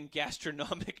Thanksgiving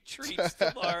gastronomic treats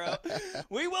tomorrow.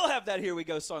 We will have that Here We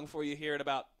Go song for you here in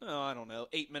about,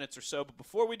 8 minutes or so. But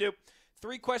before we do,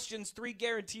 3 questions, 3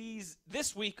 guarantees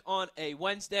this week on a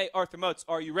Wednesday. Arthur Moats,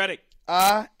 are you ready?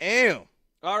 I am.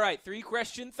 All right,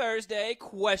 3-question Thursday.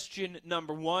 Question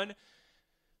number 1.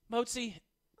 Moatsy,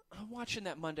 I'm watching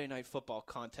that Monday Night Football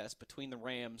contest between the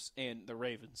Rams and the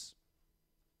Ravens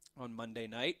on Monday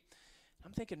night.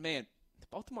 I'm thinking, man, the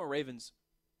Baltimore Ravens,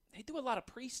 they do a lot of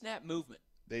pre-snap movement.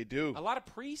 They do. A lot of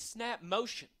pre-snap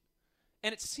motion.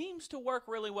 And it seems to work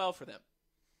really well for them.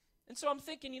 And so I'm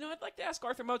thinking, I'd like to ask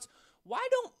Arthur Moats, why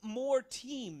don't more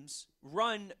teams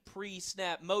run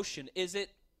pre-snap motion? Is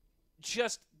it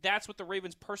just that's what the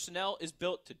Ravens personnel is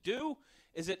built to do?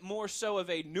 Is it more so of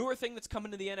a newer thing that's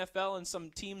coming to the NFL and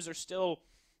some teams are still,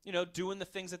 doing the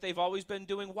things that they've always been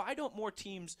doing? Why don't more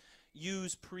teams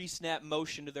use pre-snap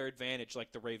motion to their advantage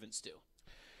like the Ravens do?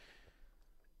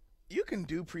 You can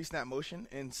do pre-snap motion,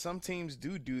 and some teams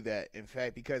do that, in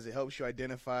fact, because it helps you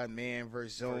identify man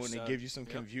versus zone and gives you some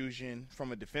confusion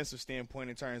from a defensive standpoint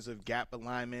in terms of gap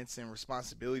alignments and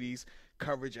responsibilities,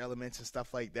 coverage elements and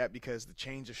stuff like that, because the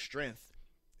change of strength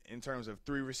in terms of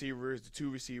 3 receivers to 2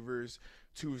 receivers,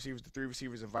 2 receivers to 3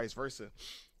 receivers, and vice versa.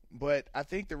 But I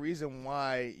think the reason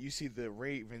why you see the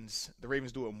Ravens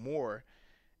do it more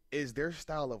is their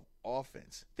style of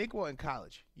offense. Think about in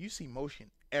college. You see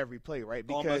motion every play, right?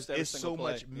 Because Almost every it's so single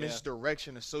play, much yeah.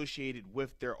 misdirection associated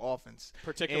with their offense.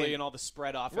 Particularly And- in all the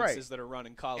spread offenses Right. that are run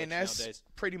in college and that's nowadays.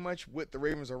 pretty much what the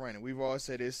Ravens are running. We've all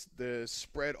said it's the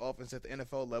spread offense at the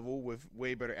NFL level with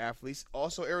way better athletes.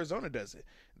 Also, Arizona does it.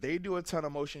 They do a ton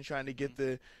of motion trying to get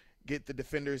the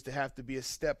defenders to have to be a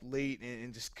step late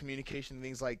and just communication and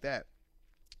things like that.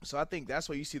 So I think that's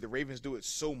why you see the Ravens do it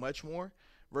so much more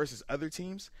versus other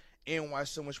teams, and why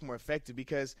it's so much more effective.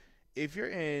 Because if you're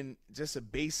in just a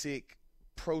basic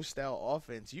pro-style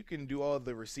offense, you can do all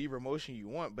the receiver motion you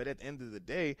want, but at the end of the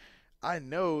day, I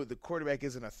know the quarterback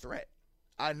isn't a threat.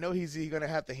 I know he's going to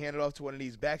have to hand it off to one of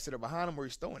these backs that are behind him where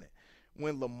he's throwing it.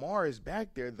 When Lamar is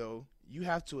back there, though, you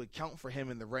have to account for him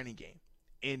in the running game.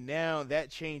 And now that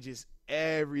changes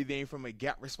everything from a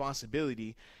gap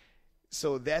responsibility.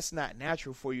 So that's not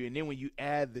natural for you. And then when you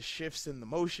add the shifts and the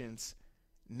motions,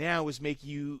 now it's making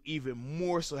you even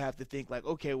more so have to think like,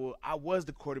 okay, well, I was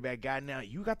the quarterback guy. Now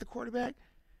you got the quarterback.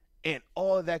 And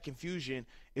all of that confusion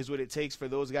is what it takes for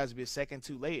those guys to be a second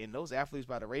too late. And those athletes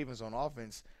by the Ravens on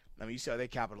offense, I mean, you see how they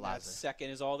capitalize. Second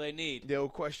is all they need. No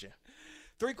question.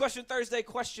 3-question Thursday,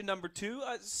 question number 2.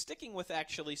 Sticking with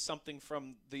actually something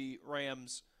from the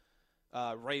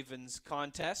Rams-Ravens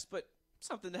contest, but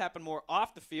something that happened more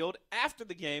off the field. After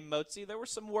the game, Motzi, there were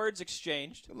some words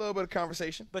exchanged A little bit of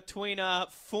conversation. between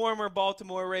former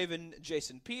Baltimore Raven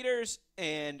Jason Peters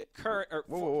and Whoa,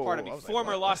 I was like,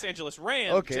 former what? Los Angeles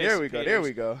Ram Okay, Jason there we go. Peters, There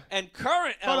we go. and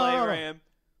current Hold on, LA hold on. Ram,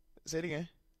 Say it again.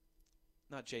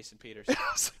 not Jason Peters. Dude,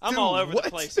 I'm all over what? the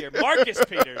place here. Marcus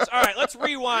Peters. All right, let's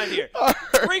rewind here. All right.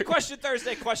 3-question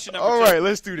Thursday, question number 2. All right,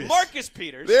 let's do this. Marcus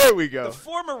Peters. There we go. The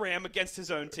former Ram against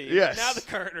his own team. Yes. Now the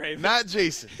current Raven. Not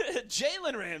Jason.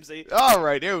 Jalen Ramsey, All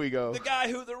right, there we go. the guy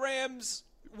who the Rams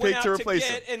went Picked out to to replace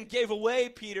get and gave away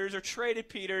Peters or traded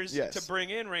Peters Yes. to bring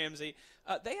in Ramsey.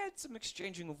 They had some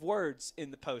exchanging of words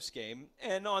in the postgame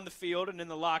and on the field and in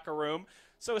the locker room.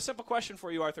 So a simple question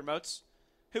for you, Arthur Moats.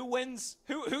 Who wins?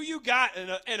 Who you got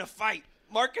in a fight?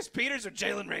 Marcus Peters or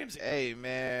Jalen Ramsey? Hey,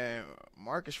 man,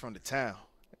 Marcus from the town.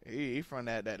 He from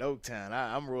that Oak Town.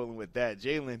 I'm rolling with that.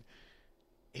 Jalen,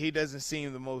 he doesn't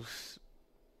seem the most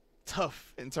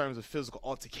tough in terms of physical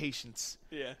altercations.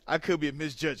 Yeah. I could be a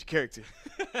misjudged character,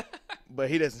 but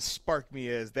he doesn't spark me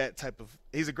as that type of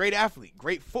 – he's a great athlete,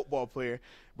 great football player,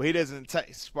 but he doesn't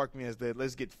spark me as the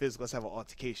let's get physical, let's have an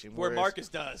altercation. Where Whereas Marcus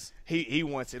does. He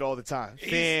wants it all the time.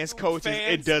 He's- Fans, coaches,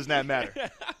 fans. it does not matter.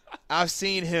 I've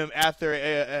seen him after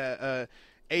a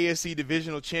AFC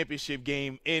Divisional Championship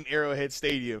game in Arrowhead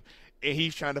Stadium, and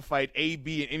he's trying to fight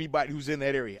AB and anybody who's in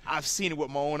that area. I've seen it with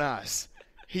my own eyes.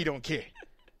 He don't care.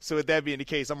 So with that being the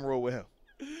case, I'm going to roll with him.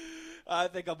 I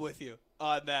think I'm with you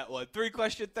on that one.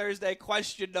 3-question Thursday,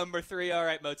 question number 3. All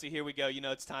right, Moatzy, here we go. You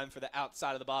know it's time for the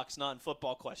outside-of-the-box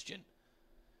non-football question.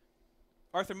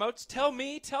 Arthur Moats, tell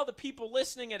the people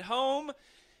listening at home,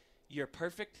 your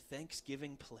perfect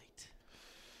Thanksgiving plate.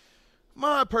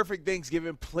 My perfect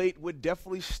Thanksgiving plate would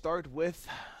definitely start with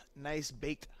nice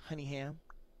baked honey ham.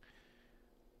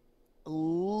 A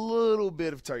little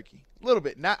bit of turkey. A little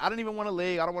bit. I don't even want a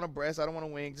leg. I don't want a breast. I don't want a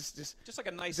wing. Just Just like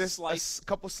a nice Just slice. a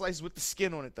couple slices with the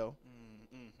skin on it, though.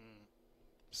 Mm-hmm.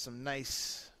 Some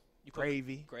nice You put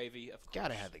gravy. Gravy, of course.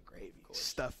 Gotta have the gravy. course.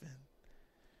 Stuffing.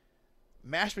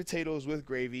 Mashed potatoes with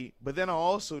gravy. But then I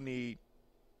also need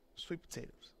sweet potatoes.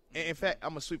 And in fact,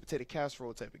 I'm a sweet potato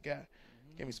casserole type of guy.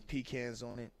 Give me some pecans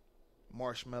on it.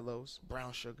 Marshmallows.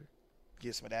 Brown sugar.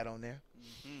 Get some of that on there.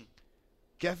 Mm-hmm.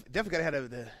 Definitely gotta have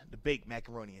the baked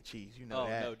macaroni and cheese. You know Oh,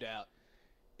 that. no doubt.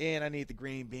 And I need the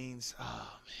green beans. Oh,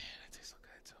 man. That tastes so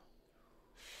good,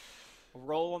 too. A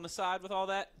roll on the side with all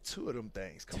that? 2 of them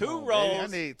things. Come Two on, rolls. baby. I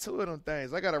need 2 of them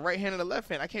things. I got a right hand and a left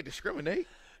hand. I can't discriminate.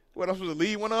 What, I'm supposed to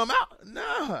leave one of them out?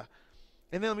 Nah.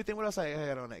 And then let me think what else I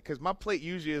had on that. Because my plate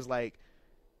usually is like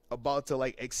about to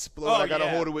like explode. Oh, I got to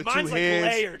yeah. hold it with Mine's 2 like hands.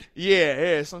 layered.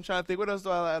 Yeah. So I'm trying to think what else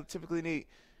do I typically need.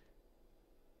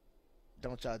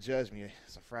 Don't y'all judge me.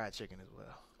 Some fried chicken as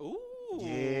well. Ooh.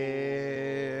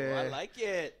 Yeah. I like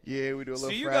it. Yeah, we do a So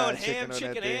little you're fried going chicken ham, on that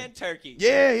chicken, thing. and turkey.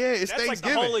 Yeah. It's That's like the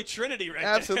Thanksgiving. holy trinity right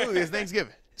Absolutely. there. It's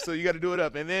Thanksgiving. So you got to do it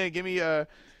up. And then give me a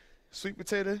sweet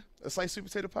potato, a sliced sweet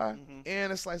potato pie,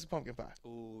 and a slice of pumpkin pie.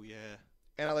 Ooh, yeah.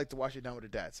 And I like to wash it down with a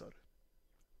diet soda.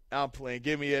 I'm playing.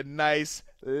 Give me a nice,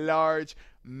 large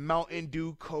Mountain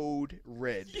Dew Code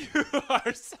Red. You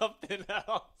are something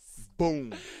else.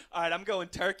 Boom. All right, I'm going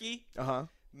turkey, Uh-huh.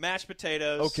 mashed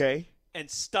potatoes, Okay. and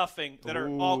stuffing that are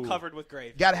all Ooh. covered with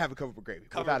gravy. Got to have a covered with gravy.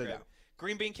 Covered without with a gravy. doubt.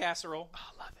 Green bean casserole, I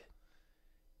love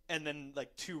it. and then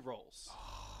like 2 rolls.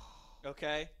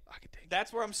 Okay? I can take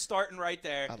That's where I'm starting right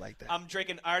there. I like that. I'm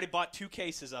drinking. I already bought 2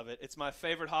 cases of it. It's my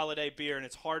favorite holiday beer, and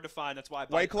it's hard to find. That's why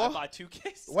White Claw? I buy 2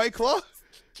 cases. White Claw?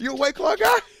 You a White Claw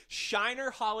guy? Shiner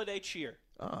Holiday Cheer.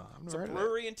 Oh, I've It's a never heard of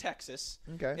brewery in Texas.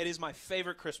 Okay. It is my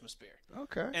favorite Christmas beer. that.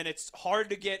 Okay. And it's hard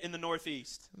to get in the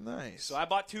Northeast. Nice. So I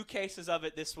bought 2 cases of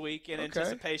it this week in Okay.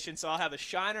 anticipation. So I'll have a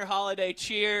Shiner Holiday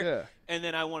Cheer. Yeah. And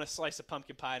then I want a slice of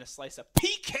pumpkin pie and a slice of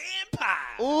pecan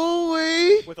pie.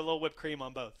 Ooh-wee. With a little whipped cream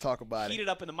on both. Talk about Heat it. it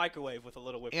up in the microwave with a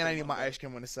little whipped And cream I need on my both. ice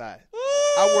cream on the side. Woo!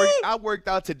 I worked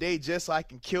out today just so I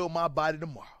can kill my body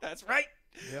tomorrow. That's right.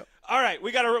 Yep. All right,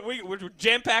 we're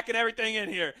jam packing everything in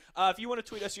here. If you want to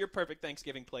tweet us your perfect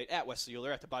Thanksgiving plate at Wes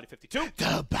Euler at the Body 52.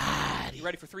 The body. You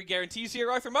ready for 3 guarantees here,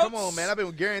 Arthur Moats? Come on, man. I've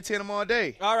been guaranteeing them all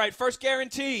day. All right, first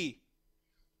guarantee.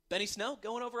 Benny Snell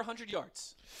going over 100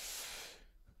 yards.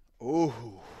 Ooh.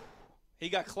 He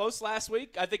got close last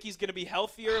week. I think he's going to be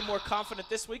healthier and more confident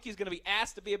this week. He's going to be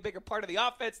asked to be a bigger part of the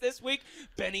offense this week.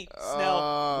 Benny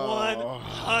Snell,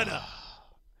 100.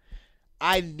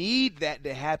 I need that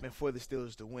to happen for the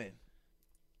Steelers to win.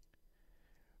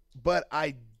 But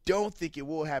I don't think it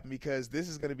will happen because this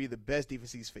is going to be the best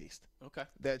defense he's faced. Okay.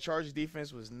 That Chargers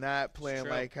defense was not playing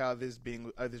true. like how this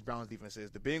Browns defense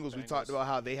is. The Bengals, we talked about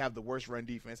how they have the worst run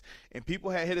defense. And people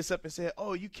had hit us up and said,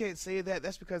 oh, you can't say that.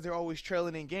 That's because they're always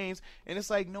trailing in games. And it's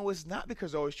like, no, it's not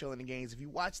because they're always trailing in games. If you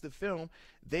watch the film,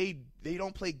 they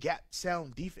don't play gap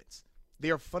sound defense. They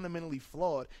are fundamentally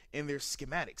flawed in their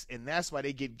schematics, and that's why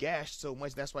they get gashed so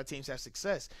much. That's why teams have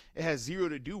success. It has zero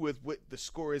to do with what the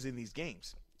score is in these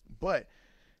games. But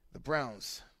the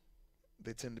Browns,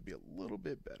 they tend to be a little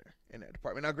bit better in that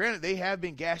department. Now, granted, they have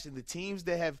been gashed, and the teams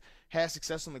that have had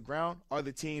success on the ground are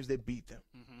the teams that beat them.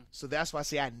 Mm-hmm. So that's why I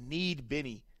say I need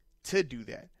Benny to do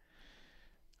that.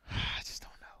 I just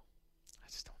don't know.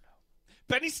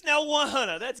 Benny Snell,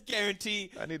 100. That's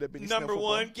guarantee I need that Benny number Snell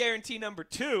 1. football. Guarantee number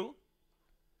 2.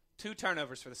 2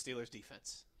 turnovers for the Steelers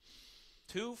defense.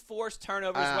 2 forced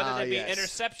turnovers, whether they be yes.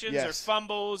 interceptions Yes. or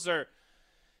fumbles or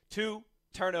 2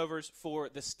 turnovers for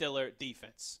the Steeler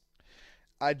defense.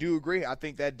 I do agree. I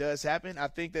think that does happen. I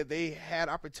think that they had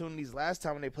opportunities last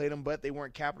time when they played them, but they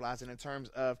weren't capitalizing in terms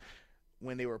of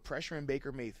when they were pressuring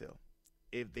Baker Mayfield.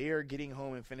 If they are getting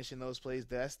home and finishing those plays,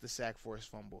 that's the sack forced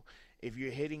fumble. If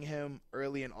you're hitting him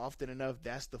early and often enough,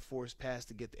 that's the forced pass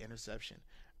to get the interception.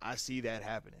 I see that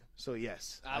happening. So,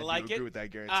 yes, I do like agree it. with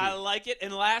that guarantee. I like it.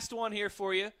 And last one here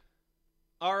for you.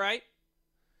 All right.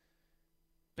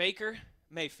 Baker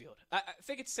Mayfield. I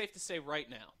think it's safe to say right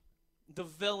now, the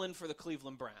villain for the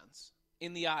Cleveland Browns,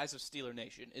 in the eyes of Steeler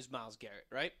Nation, is Myles Garrett,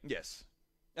 right? Yes.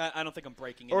 I don't think I'm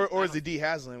breaking it. Or is it Dee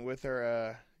Haslam with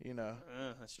her,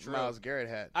 That's true. Myles Garrett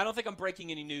hat. I don't think I'm breaking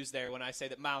any news there when I say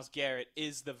that Myles Garrett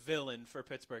is the villain for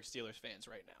Pittsburgh Steelers fans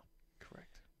right now. Correct.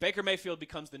 Baker Mayfield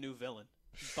becomes the new villain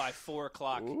by 4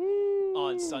 o'clock Ooh.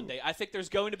 on Sunday. I think there's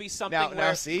going to be something Now,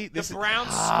 where see, the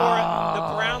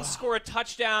Browns score a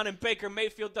touchdown and Baker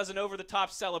Mayfield does an over-the-top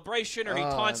celebration, or he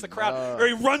taunts the crowd, or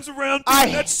he runs around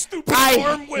doing that stupid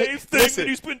arm wave thing that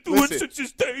he's been doing since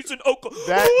his days in Oklahoma.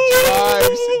 That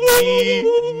drives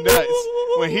me nuts.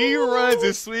 When he runs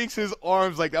and swings his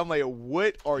arms like that, I'm like,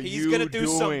 what are He's you gonna do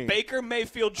doing? some Baker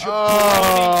Mayfield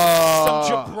jabroni,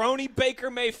 some jabroni Baker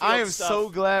Mayfield I am stuff. so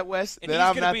glad, Wes, And that he's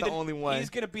I'm gonna not be the only one. He's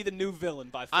going to be the new villain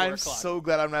by 4 I'm o'clock. so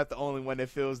glad I'm not the only one that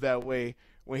feels that way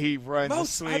when he runs and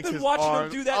Most, swings I've been his watching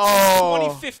arms. him do that Oh,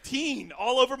 since 2015,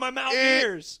 all over my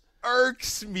Mountaineers.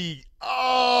 irks me.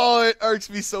 Oh, it irks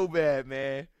me so bad,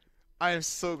 man. I am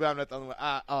so glad I'm not the only one.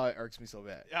 It irks me so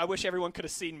bad. I wish everyone could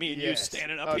have seen me and you Yes.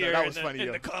 standing up Oh, no, here that in, was the, funny, in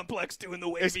yo. the complex doing the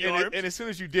It's- wavy and, arms. and as soon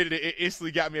as you did it, it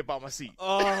instantly got me up out my seat.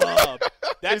 Oh,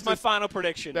 that's It's my just- final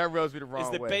prediction. That rubs me the wrong Is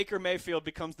that way. Baker Mayfield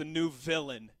becomes the new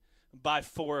villain by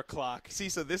 4 o'clock. See,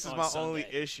 so this is on my Sunday. only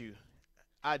issue.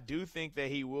 I do think that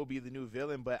he will be the new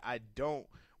villain, but I don't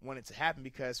want it to happen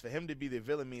because for him to be the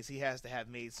villain means he has to have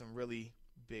made some really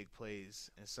big plays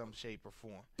in some shape or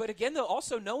form. But again, though,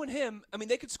 also knowing him, I mean,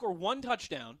 they could score 1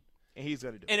 touchdown, And he's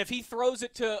going to do it. and if he throws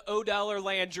it to Odell or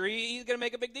Landry, he's going to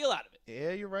make a big deal out of it.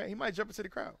 Yeah, you're right. He might jump into the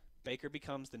crowd. Baker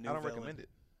becomes the new I don't villain. recommend it.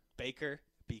 Baker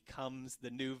becomes the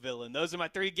new villain. Those are my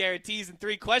 3 guarantees and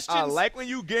 3 questions. I like when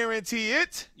you guarantee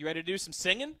it. You ready to do some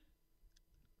singing?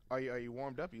 Are you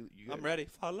warmed up? You good? I'm ready.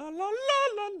 Fa la la la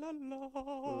la la la.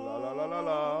 La, la, la, la,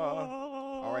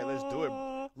 la. All right, let's do it.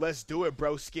 Let's do it,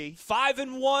 broski. 5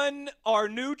 and 1, our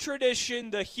new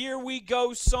tradition, the Here We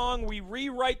Go song. We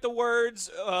rewrite the words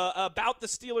about the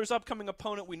Steelers' upcoming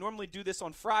opponent. We normally do this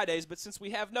on Fridays, but since we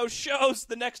have no shows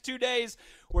the next 2 days,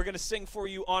 we're going to sing for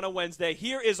you on a Wednesday.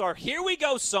 Here is our Here We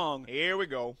Go song, Here we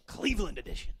go. Cleveland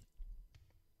edition.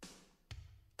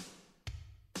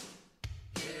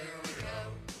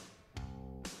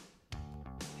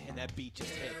 that beat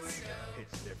just hits.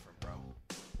 It's different, bro.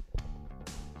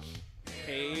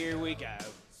 Here we go.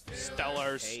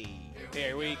 Steelers. Hey.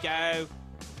 Here we go.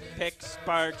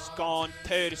 Pittsburgh's gone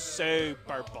to the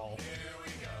Super Bowl.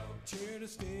 Cheer the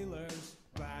Steelers,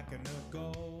 black and the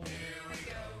gold.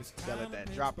 Gotta let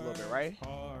that drop a little bit, right?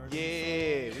 Yeah,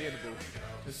 we in the booth.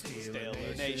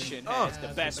 Steeler Nation has the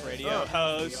best radio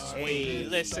hosts. We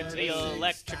listen to the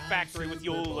Electric Factory with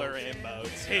Euler and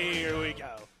Moats. Here we go.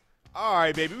 All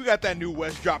right, baby, we got that new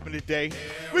West dropping today.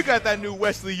 We got that new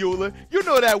Wesley Euler. You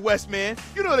know that West man.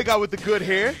 You know the guy with the good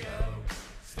hair.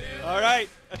 All right.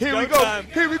 Here we go. Time.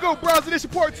 Here we go. Browns Edition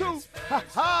Part 2. Ha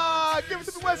ha. Give it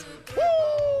to the West. Woo!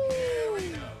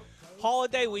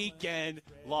 Holiday weekend.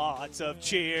 Lots of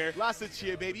cheer. Lots of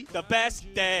cheer, baby. The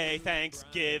best day,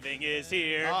 Thanksgiving, is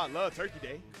here. Oh, I love Turkey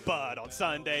Day. But on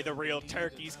Sunday, the real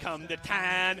turkeys come to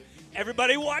town.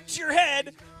 Everybody watch your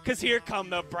head, because here come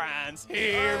the Browns.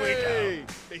 Here we go.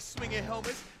 They swinging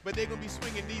helmets, but they're going to be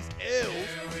swinging these L's.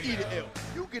 Eat an L.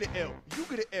 You get an L. You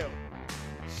get an L.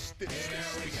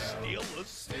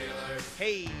 Steelers.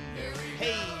 Hey.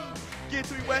 Get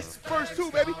to me, West. Verse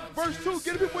 2, baby. Verse 2.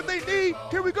 Get them what they need.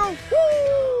 Here we go.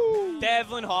 Woo!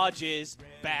 Devlin Hodges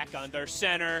back under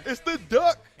center. It's the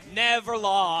Duck. Never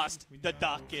lost. The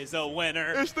Duck is a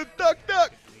winner. It's the Duck.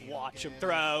 Watch him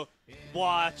throw.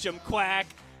 Watch him quack.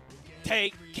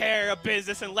 Take care of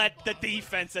business and let the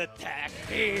defense attack.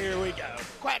 Here we go.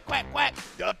 Quack.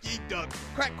 Ducky duck.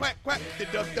 Quack. The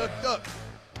duck.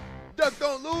 Duck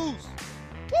don't lose.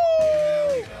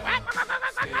 Woo!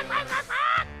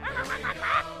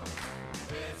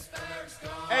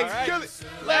 Hey, right. kill it.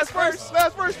 Last verse.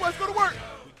 What's going to work?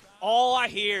 All I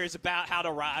hear is about how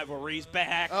the rivalry's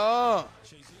back.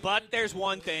 But there's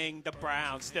one thing the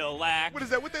Browns still lack. What is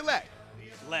that? What they lack?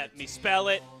 Let me spell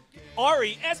it.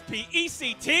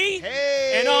 R-E-S-P-E-C-T.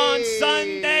 Hey. And on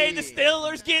Sunday, the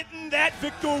Steelers getting that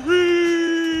victory.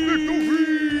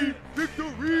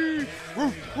 Victory.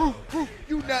 Woo.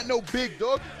 You not no big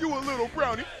dog. You a little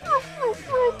brownie.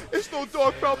 It's no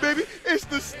dog pound, baby. It's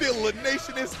the Steeler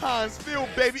Nation. It's Heinz Field,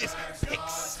 baby. It's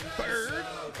Pittsburgh.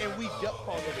 And we duck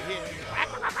call over here.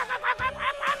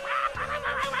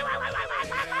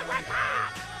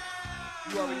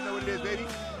 You already know what it is, baby.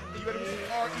 You better put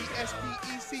some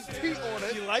R-E-S-P-E-C-T on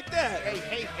it. You like that?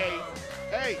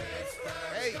 Hey.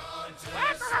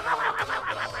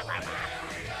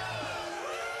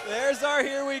 There's our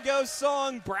Here We Go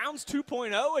song, Browns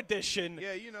 2.0 edition.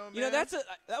 Yeah, you know, man. You know, that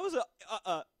was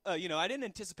I didn't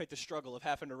anticipate the struggle of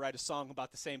having to write a song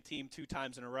about the same team 2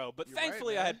 times in a row, but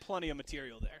thankfully I had plenty of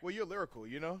material there. Well, you're lyrical,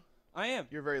 you know? I am.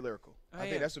 You're very lyrical. I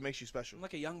think that's what makes you special. I'm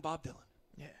like a young Bob Dylan.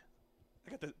 Yeah. I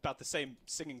got about the same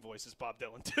singing voice as Bob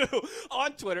Dylan, too.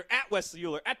 On Twitter, at Wesley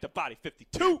Euler, at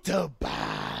TheBody52. The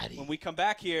Body. When we come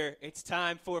back here, it's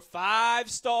time for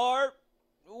 5-Star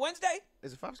Wednesday.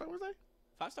 Is it 5-Star Wednesday?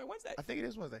 5-Star Wednesday. I think it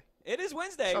is Wednesday. It is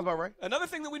Wednesday. Sounds about right. Another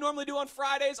thing that we normally do on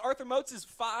Fridays, Arthur Moats'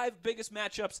 5 biggest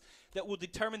matchups that will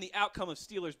determine the outcome of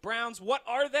Steelers-Browns. What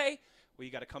are they? Well,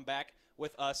 you got to come back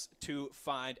with us to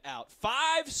find out.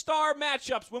 5-star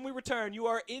matchups when we return. You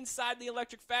are inside the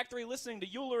Electric Factory listening to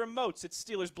Euler and Moats. It's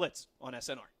Steelers Blitz on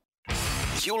SNR.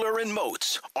 Euler and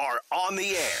Moats are on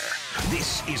the air.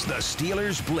 This is the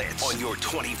Steelers Blitz on your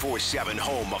 24/7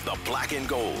 home of the black and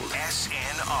gold.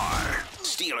 SNR,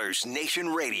 Steelers Nation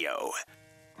Radio.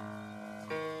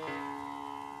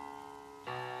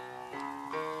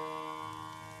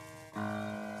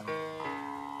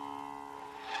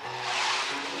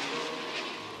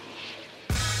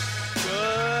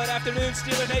 Good afternoon,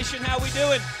 Steeler Nation. How we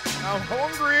doing? I'm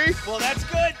hungry. Well, that's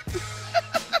good.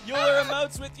 Euler and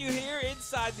Moats with you here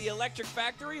inside the Electric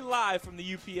Factory, live from the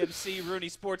UPMC Rooney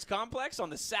Sports Complex on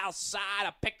the south side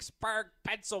of Pittsburgh,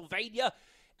 Pennsylvania.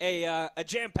 A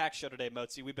jam-packed show today,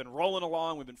 Moatsy. We've been rolling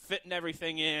along. We've been fitting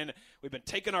everything in. We've been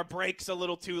taking our breaks a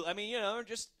little too. I mean, you know,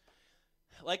 just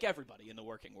like everybody in the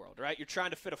working world, right? You're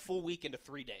trying to fit a full week into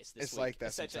 3 days this week. It's like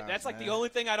that sometimes, That's like man. the only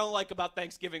thing I don't like about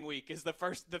Thanksgiving week is the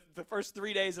first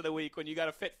 3 days of the week when you got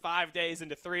to fit 5 days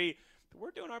into 3. But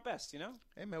we're doing our best, you know?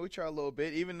 Hey, man, we try a little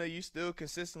bit. Even though you still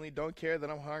consistently don't care that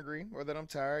I'm hungry or that I'm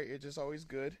tired, it's just always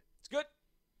good. It's good.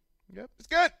 Yep, it's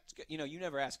good. It's good. You know, you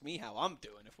never ask me how I'm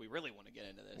doing if we really want to get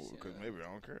into this. Because maybe I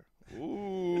don't care.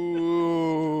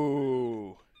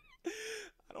 Ooh.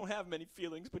 I don't have many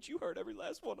feelings, but you heard every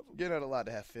last one of them. You're not allowed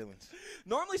to have feelings.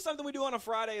 Normally something we do on a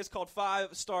Friday is called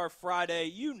 5-Star Friday.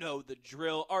 You know the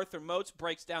drill. Arthur Moats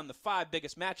breaks down the 5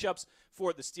 biggest matchups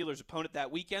for the Steelers' opponent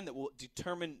that weekend that will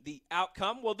determine the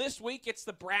outcome. Well, this week it's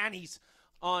the Brownies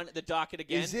on the docket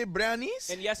again. Is it brownies?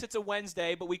 And yes, it's a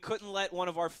Wednesday, but we couldn't let one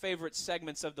of our favorite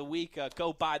segments of the week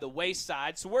go by the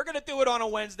wayside. So we're going to do it on a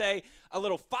Wednesday, a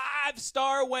little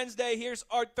 5-Star Wednesday. Here's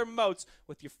Arthur Moats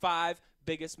with your 5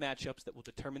 biggest matchups that will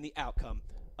determine the outcome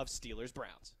of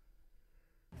Steelers-Browns.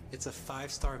 It's a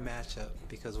 5-star matchup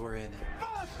because we're in it.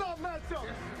 5-star matchup.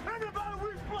 Anybody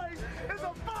we play is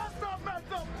a 5-star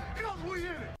matchup because we in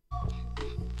it.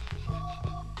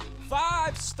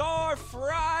 5-Star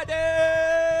Friday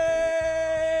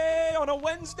on a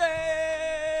Wednesday.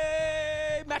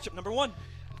 Matchup number 1.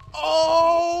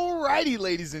 All righty,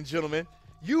 ladies and gentlemen.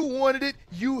 You wanted it,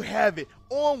 you have it.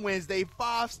 On Wednesday,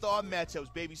 5-star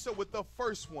matchups, baby. So with the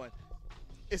first one,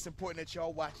 it's important that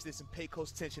y'all watch this and pay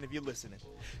close attention if you're listening.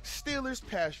 Steelers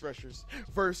pass rushers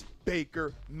versus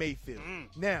Baker Mayfield.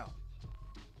 Now,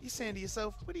 you're saying to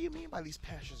yourself, what do you mean by these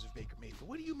pass rushers of Baker Mayfield?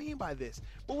 What do you mean by this?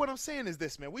 But what I'm saying is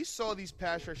this, man. We saw these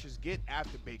pass rushers get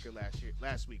after Baker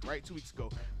last week, right? 2 weeks ago,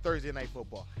 Thursday Night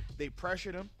Football. They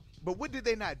pressured him, but what did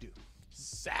they not do?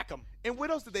 Sack him. And what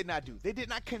else did they not do? They did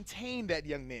not contain that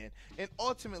young man. And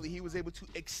ultimately, he was able to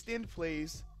extend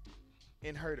plays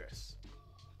and hurt us.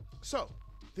 So,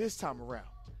 this time around,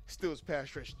 Steelers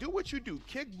pass rush. Do what you do.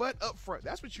 Kick butt up front.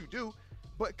 That's what you do.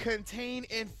 But contain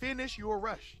and finish your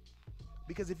rush.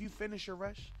 Because if you finish your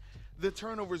rush, the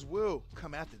turnovers will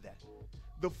come after that.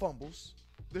 The fumbles,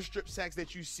 the strip sacks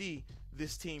that you see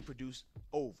this team produce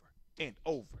over and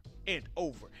over and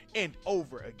over and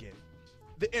over again.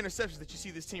 The interceptions that you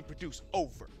see this team produce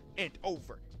over and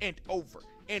over and over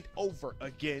and over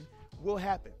again will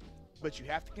happen. But you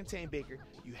have to contain Baker.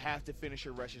 You have to finish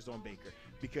your rushes on Baker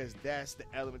because that's the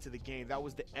element to the game. That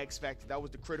was the X factor. That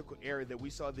was the critical area that we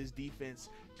saw this defense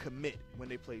commit when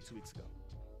they played 2 weeks ago.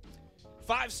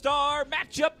 5-star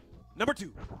matchup number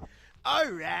 2.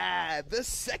 All right, the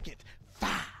second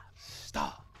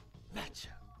 5-star matchup.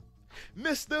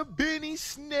 Mr. Benny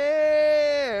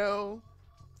Snell.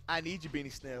 I need you, Benny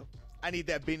Snell. I need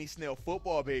that Benny Snell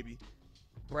football, baby.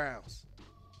 Browns,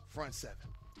 front 7.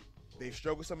 They've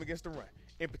struggled some against the run.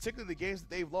 In particular, the games that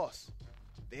they've lost,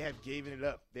 they have given it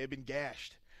up. They have been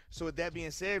gashed. So with that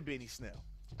being said, Benny Snell,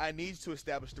 I need you to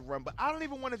establish the run. But I don't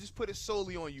even want to just put it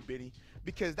solely on you, Benny,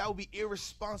 because that would be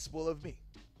irresponsible of me.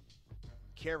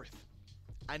 Kareth,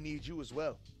 I need you as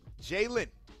well. Jalen,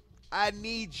 I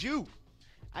need you.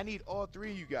 I need all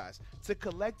 3 of you guys to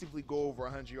collectively go over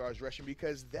 100 yards rushing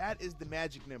because that is the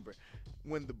magic number.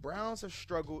 When the Browns have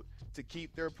struggled to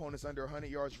keep their opponents under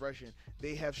 100 yards rushing,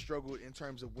 they have struggled in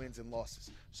terms of wins and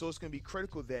losses. So it's going to be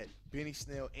critical that Benny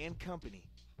Snell and company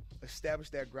establish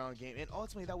that ground game, and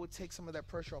ultimately that would take some of that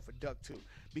pressure off of Duck too,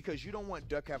 because you don't want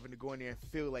Duck having to go in there and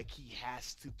feel like he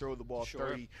has to throw the ball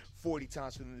 30, 40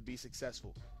 times for them to be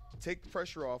successful. Take the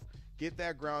pressure off, get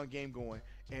that ground game going,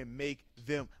 and make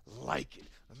them like it.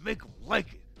 Make them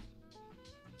like it.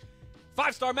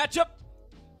 5-star matchup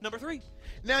number 3.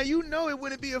 Now, you know it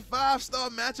wouldn't be a 5-star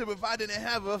matchup if I didn't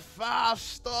have a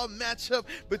 5-star matchup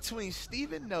between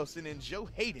Steven Nelson and Joe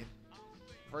Hayden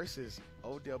versus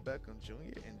Odell Beckham Jr.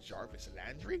 and Jarvis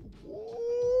Landry.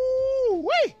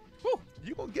 Woo-wee!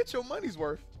 You're going to get your money's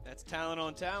worth. That's talent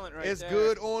on talent right It's there.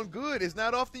 good on good. It's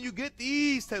not often you get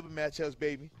these type of matchups,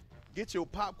 baby. Get your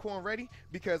popcorn ready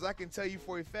because I can tell you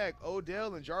for a fact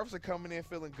Odell and Jarvis are coming in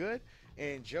feeling good,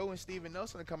 and Joe and Steven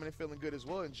Nelson are coming in feeling good as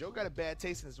well. And Joe got a bad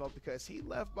taste in his mouth because he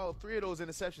left about 3 of those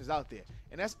interceptions out there,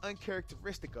 and that's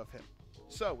uncharacteristic of him.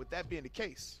 So with that being the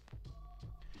case,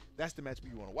 that's the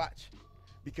matchup you want to watch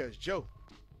because Joe,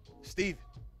 Steven,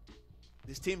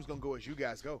 this team's going to go as you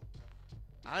guys go.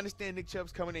 I understand Nick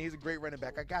Chubb's coming in. He's a great running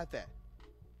back. I got that.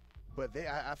 But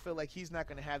I feel like he's not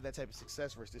going to have that type of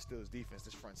success versus this Steelers defense,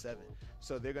 this front 7.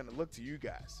 So they're going to look to you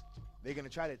guys. They're going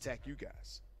to try to attack you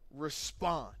guys.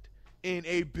 Respond in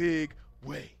a big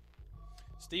way.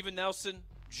 Steven Nelson,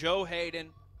 Joe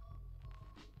Hayden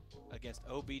against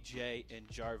OBJ and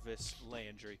Jarvis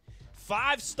Landry.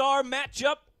 5-star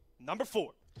matchup number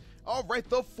 4. All right,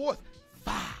 the fourth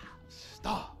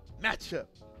 5-star matchup.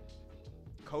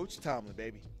 Coach Tomlin,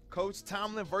 baby. Coach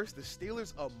Tomlin versus the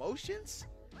Steelers' emotions?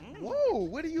 Whoa,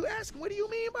 what are you asking? What do you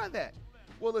mean by that?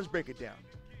 Well, let's break it down.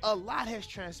 A lot has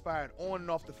transpired on and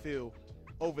off the field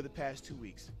over the past 2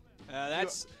 weeks.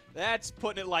 That's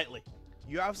putting it lightly.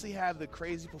 You obviously have the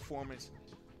crazy performance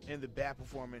and the bad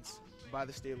performance by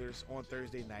the Steelers on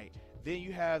Thursday night. Then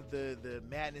you have the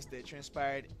madness that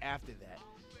transpired after that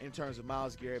in terms of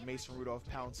Myles Garrett, Mason Rudolph,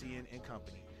 Pouncey, and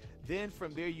company. Then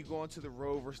from there you go into the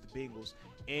road versus the Bengals,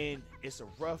 and it's a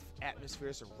rough atmosphere.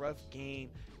 It's a rough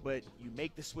game, but you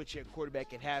make the switch at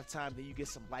quarterback at halftime. Then you get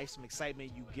some life, some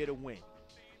excitement. You get a win.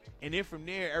 And then from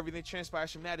there, everything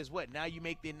transpires from that is what? Now you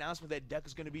make the announcement that Duck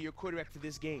is going to be your quarterback for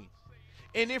this game.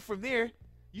 And then from there,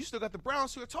 you still got the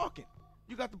Browns who are talking.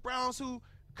 You got the Browns who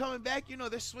coming back,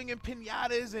 they're swinging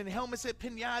piñatas and helmets at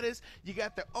piñatas. You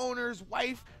got the owner's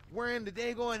wife wearing the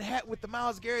daggone hat with the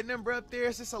Myles Garrett number up there.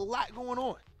 It's just a lot going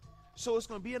on. So it's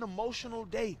going to be an emotional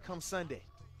day come Sunday.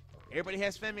 Everybody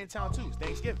has family in town too. It's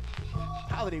Thanksgiving.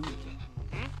 Holiday weekend.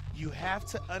 You have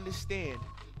to understand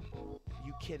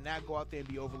you cannot go out there and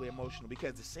be overly emotional,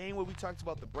 because the same way we talked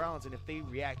about the Browns, and if they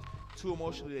react too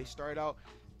emotionally, they start out,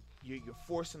 you're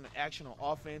forcing the action on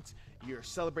offense, you're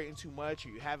celebrating too much, or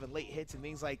you're having late hits and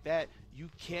things like that, you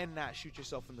cannot shoot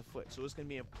yourself in the foot. So it's going to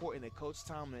be important that Coach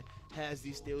Tomlin has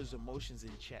these Steelers' emotions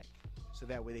in check, so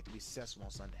that way they can be successful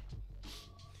on Sunday.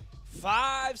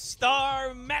 5-star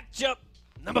matchup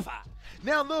number 5.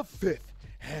 Now the 5th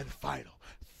and final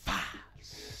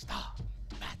 5-star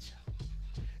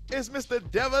matchup is Mr.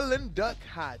 Devlin Duck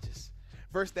Hodges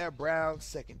versus that Browns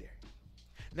secondary.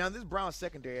 Now, this Browns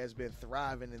secondary has been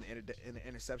thriving in the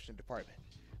interception department.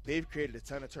 They've created a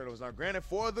ton of turnovers. Now, granted,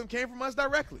 4 of them came from us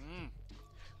directly.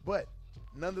 But,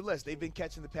 nonetheless, they've been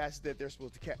catching the passes that they're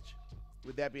supposed to catch.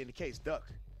 With that being the case, Duck,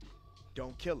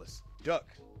 don't kill us. Duck,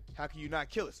 how can you not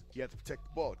kill us? You have to protect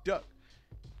the ball. Duck,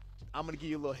 I'm going to give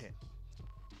you a little hint.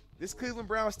 This Cleveland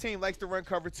Browns team likes to run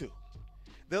cover 2.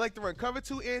 They like to run cover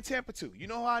 2 and Tampa 2. You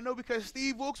know how I know? Because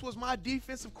Steve Wilkes was my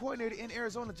defensive coordinator in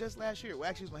Arizona just last year. Well,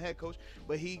 actually, he was my head coach,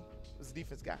 but he was the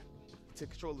defense guy. He took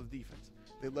control of the defense.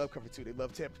 They love cover 2. They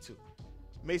love Tampa 2.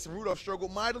 Mason Rudolph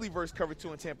struggled mightily versus cover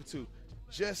 2 and Tampa 2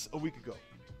 just a week ago.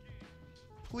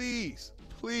 Please,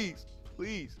 please,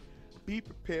 please be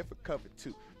prepared for cover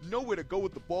 2. Know where to go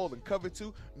with the ball in cover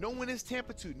 2. Know when it's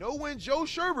Tampa 2. Know when Joe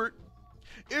Sherbert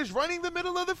is running the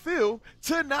middle of the field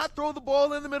to not throw the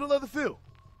ball in the middle of the field.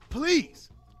 Please,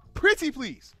 pretty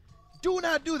please, do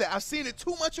not do that. I've seen it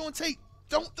too much on tape.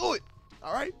 Don't do it,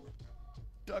 all right?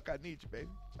 Duck, I need you, baby.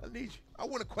 I need you. I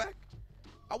want a quack.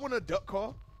 I want a duck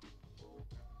call.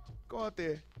 Go out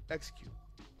there, execute.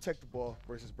 Protect the ball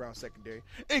versus Brown secondary,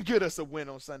 and get us a win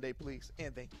on Sunday, please,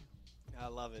 and thank you. I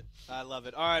love it. I love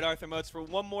it. All right, Arthur Moats, for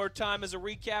one more time as a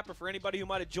recap, or for anybody who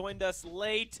might have joined us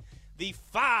late, the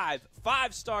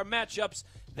 5-star matchups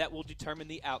that will determine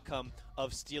the outcome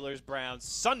of Steelers-Browns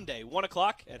Sunday, 1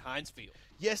 o'clock at Heinz Field.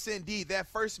 Yes, indeed. That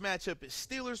first matchup is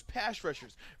Steelers pass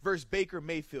rushers versus Baker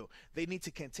Mayfield. They need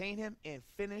to contain him and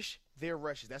finish their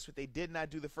rushes. That's what they did not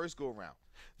do the first go-around.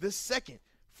 The second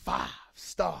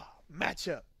 5-star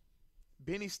matchup,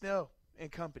 Benny Snell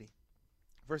and company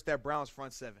versus that Browns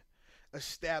front 7.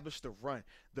 Establish the run.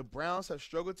 The Browns have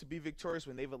struggled to be victorious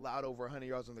when they've allowed over 100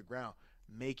 yards on the ground.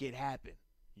 Make it happen.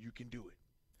 You can do it.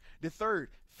 The third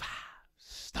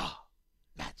 5-star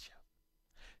matchup,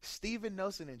 Steven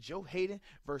Nelson and Joe Hayden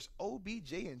versus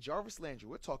OBJ and Jarvis Landry.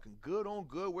 We're talking good on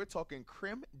good. We're talking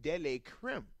creme de la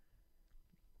creme.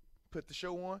 Put the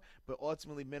show on, but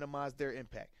ultimately minimize their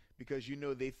impact, because you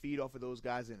know they feed off of those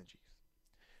guys' energies.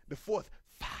 The fourth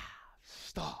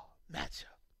 5-star matchup,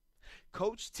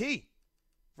 Coach T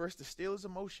versus the Steelers'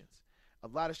 emotions. A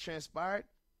lot has transpired,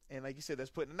 and like you said, that's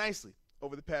putting it nicely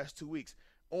over the past 2 weeks,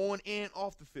 on and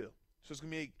off the field. So it's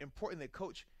going to be important that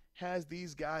Coach has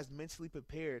these guys mentally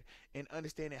prepared and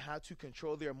understanding how to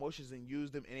control their emotions and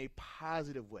use them in a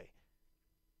positive way.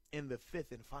 In the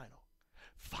 5th and final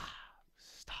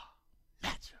 5-star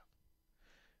matchup,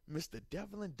 Mr.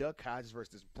 Devlin Duck Hodges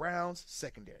versus Browns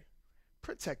secondary.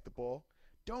 Protect the ball.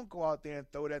 Don't go out there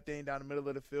and throw that thing down the middle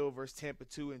of the field versus Tampa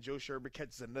 2 and Joe Sherbert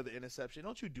catches another interception.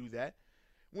 Don't you do that.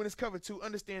 When it's cover 2,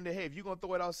 understand that, hey, if you're going to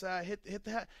throw it outside, hit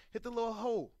the little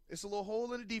hole. It's a little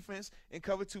hole in the defense in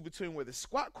cover 2 between where the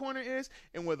squat corner is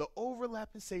and where the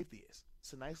overlapping safety is.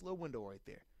 It's a nice little window right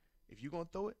there. If you're going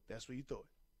to throw it, that's where you throw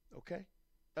it. Okay?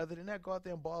 Other than that, go out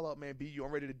there and ball out, man. B, you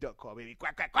ready to duck call, baby.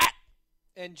 Quack, quack, quack.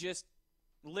 And just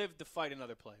live to fight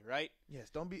another play, right? Yes,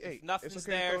 don't be If nothing's it's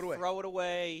okay there, to throw it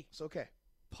away. It's okay.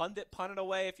 Punt it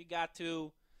away if you got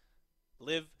to.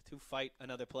 Live to fight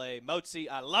another play. Mozi,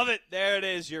 I love it. There it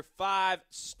is, your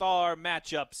 5-star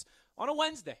matchups on a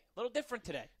Wednesday. A little different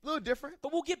today. A little different.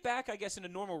 But we'll get back, I guess, in a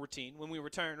normal routine when we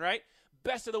return, right?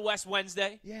 Best of the West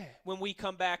Wednesday. Yeah. When we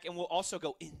come back, and we'll also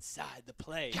go inside the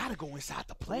play. Gotta go inside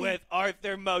the play. With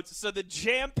Arthur Moats. So the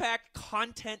jam-packed,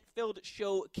 content-filled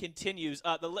show continues.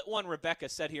 The lit one, Rebecca,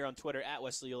 said here on Twitter, at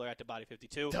Wesley Euler, at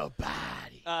TheBody52. The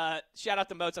Body. Shout out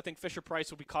to Moats. I think Fisher Price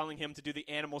will be calling him to do the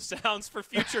animal sounds for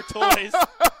future toys.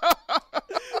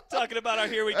 Talking about our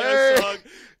Here We Go song.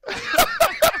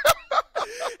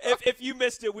 if you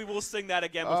missed it, we will sing that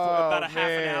again before about a half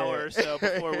an hour or so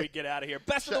before we get out of here.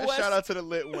 Best of the West. Shout out to the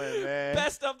lit win, man.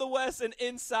 Best of the West and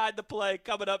Inside the Play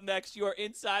coming up next. You are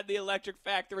inside the Electric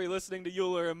Factory listening to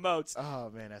Euler and Moats. Oh,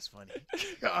 man, that's funny.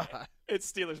 God.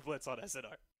 It's Steelers Blitz on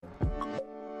SNR.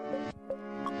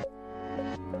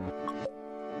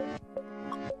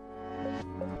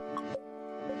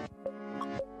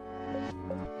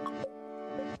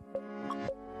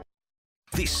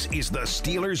 This is the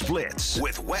Steelers Blitz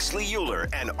with Wesley Euler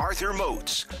and Arthur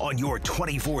Moats on your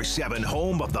 24/7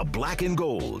 home of the black and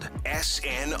gold,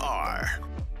 SNR.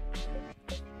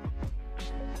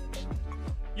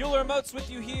 Euler and Moats with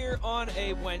you here on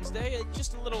a Wednesday.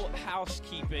 Just a little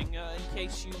housekeeping. In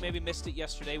case you maybe missed it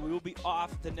yesterday, we will be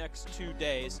off the next 2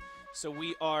 days. So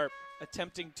we are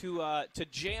attempting to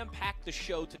jam-pack the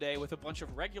show today with a bunch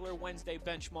of regular Wednesday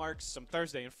benchmarks, some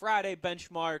Thursday and Friday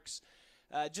benchmarks.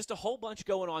 Just a whole bunch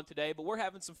going on today, but we're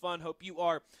having some fun. Hope you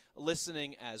are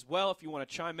listening as well. If you want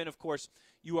to chime in, of course,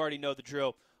 you already know the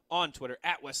drill on Twitter,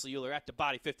 at Wesley Euler, at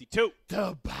TheBody52.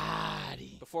 The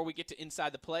Body. Before we get to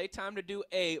Inside the Play, time to do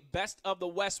a Best of the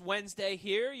West Wednesday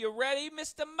here. You ready,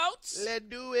 Mr. Moats? Let's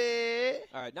do it.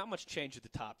 All right, not much change at the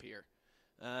top here.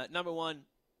 Number one,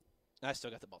 I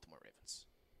still got the Baltimore Ravens.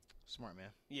 Smart,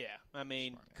 man. Yeah, I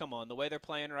mean, come on, the way they're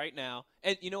playing right now.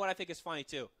 And you know what I think is funny,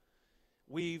 too?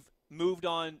 We've moved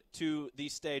on to the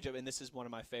stage of, and this is one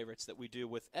of my favorites that we do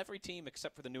with every team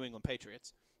except for the New England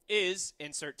Patriots, is,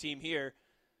 insert team here,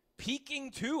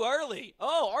 peaking too early.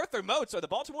 Oh, Arthur Moats, are the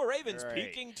Baltimore Ravens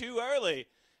peaking too early?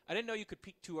 I didn't know you could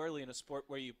peak too early in a sport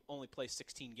where you only play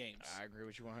 16 games. I agree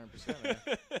with you 100%, man.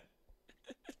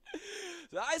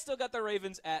 So I still got the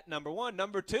Ravens at number one.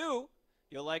 Number two,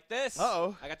 you'll like this.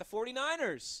 Uh-oh. I got the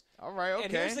 49ers. All right, okay.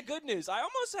 And here's the good news. I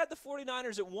almost had the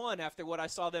 49ers at one after what I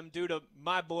saw them do to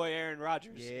my boy Aaron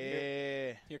Rodgers.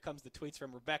 Yeah. Here comes the tweets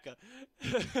from Rebecca.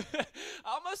 I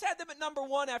almost had them at number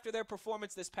one after their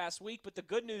performance this past week, but the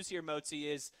good news here, Moatsy,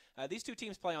 is these two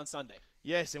teams play on Sunday.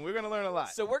 Yes, and we're going to learn a lot.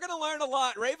 So we're going to learn a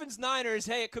lot. Ravens-Niners,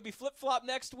 hey, it could be flip-flop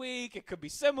next week. It could be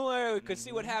similar. We could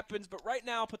see what happens. But right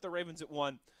now, I'll put the Ravens at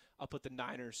one. I'll put the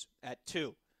Niners at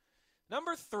two.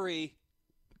 Number three.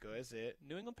 Go ahead.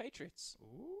 New England Patriots.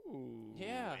 Ooh.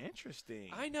 Yeah.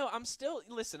 Interesting. I know. I still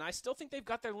think they've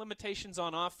got their limitations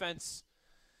on offense.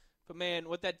 But, man,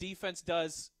 what that defense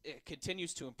does, it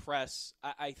continues to impress.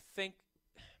 I think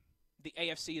the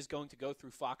AFC is going to go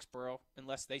through Foxborough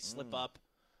unless they slip up.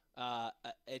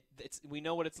 We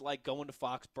know what it's like going to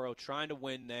Foxborough, trying to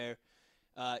win there.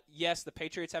 Yes, the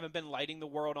Patriots haven't been lighting the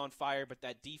world on fire, but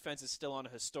that defense is still on a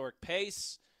historic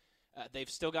pace. They've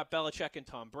still got Belichick and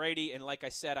Tom Brady, and like I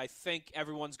said, I think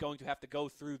everyone's going to have to go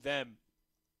through them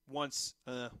once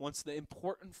the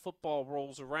important football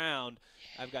rolls around.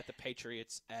 I've got the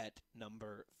Patriots at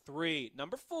number three.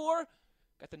 Number four,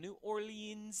 got the New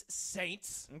Orleans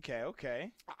Saints.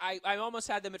 Okay. I almost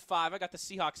had them at five. I got the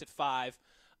Seahawks at five,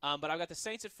 but I've got the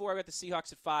Saints at four. I got the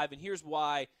Seahawks at five, and here's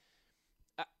why.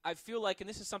 I feel like, and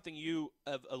this is something you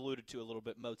have alluded to a little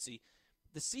bit, Moatsy,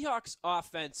 the Seahawks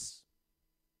offense,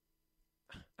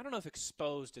 I don't know if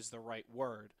exposed is the right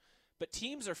word, but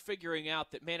teams are figuring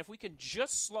out that, man, if we can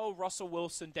just slow Russell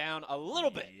Wilson down a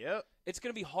little bit, it's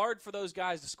going to be hard for those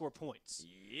guys to score points.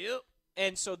 Yep.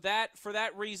 And so for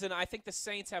that reason, I think the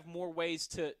Saints have more ways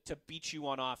to beat you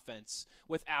on offense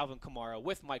with Alvin Kamara,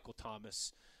 with Michael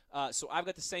Thomas. So I've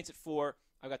got the Saints at four.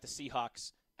 I've got the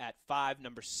Seahawks at five.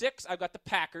 Number six, I've got the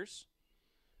Packers.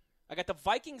 I got the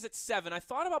Vikings at seven. I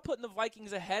thought about putting the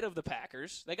Vikings ahead of the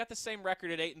Packers. They got the same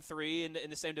record at 8-3 in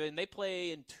the same division. They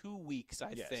play in 2 weeks,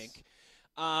 I think.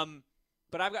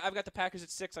 But I've got the Packers at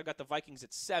six. I've got the Vikings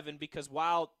at seven because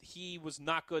while he was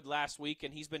not good last week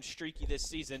and he's been streaky this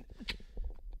season,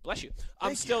 bless you,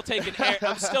 I'm still taking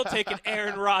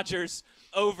Aaron Rodgers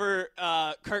over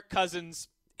Kirk Cousins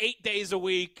 8 days a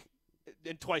week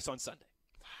and twice on Sunday.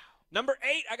 Number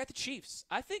eight, I got the Chiefs.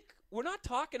 I think we're not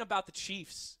talking about the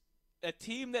Chiefs, a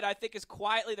team that I think is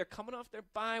quietly, they're coming off their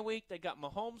bye week. They got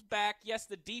Mahomes back. Yes,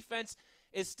 the defense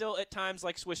is still at times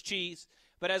like Swiss cheese,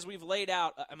 but as we've laid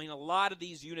out, I mean, a lot of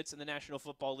these units in the National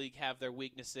Football League have their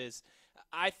weaknesses.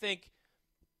 I think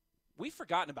we've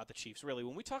forgotten about the Chiefs, really.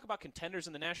 When we talk about contenders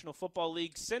in the National Football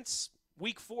League, since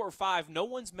week 4 or 5, no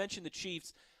one's mentioned the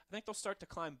Chiefs. I think they'll start to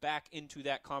climb back into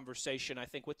that conversation. I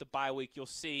think with the bye week, you'll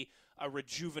see a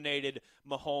rejuvenated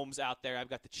Mahomes out there. I've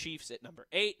got the Chiefs at number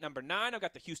 8. Number 9, I've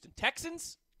got the Houston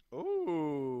Texans.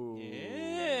 Ooh.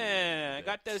 Yeah. I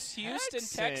got those Houston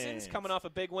Texans coming off a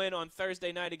big win on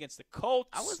Thursday night against the Colts.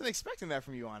 I wasn't expecting that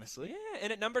from you, honestly. Yeah.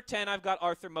 And at number 10, I've got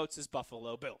Arthur Moats'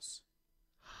 Buffalo Bills.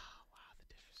 Wow,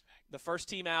 the disrespect. The first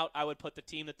team out, I would put the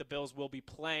team that the Bills will be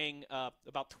playing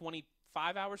about 25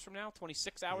 25 hours from now,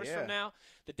 26 hours Yeah. from now.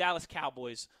 The Dallas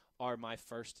Cowboys are my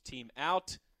first team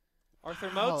out. Arthur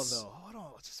Oh, Moats, no. Hold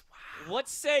on. Just, wow. what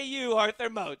say you, Arthur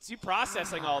Moats? You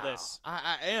processing all this.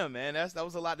 I am, man. That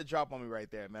was a lot to drop on me right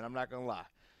there, man. I'm not going to lie.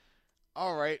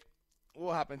 All right.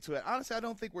 We'll hop into it. Honestly, I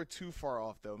don't think we're too far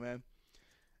off, though, man.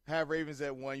 I have Ravens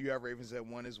at 1. You have Ravens at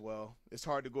 1 as well. It's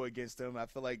hard to go against them. I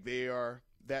feel like they are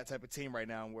that type of team right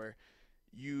now where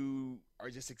you are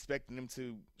just expecting them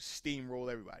to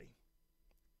steamroll everybody.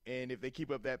 And if they keep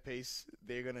up that pace,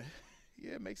 they're going to –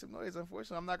 yeah, make some noise.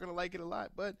 Unfortunately, I'm not gonna like it a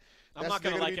lot, but I'm not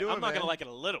gonna like it. I'm not gonna like it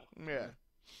a little. Yeah.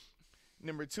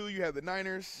 Number 2, you have the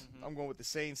Niners. I'm going with the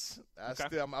Saints.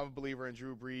 I'm a believer in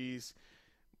Drew Brees,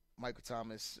 Michael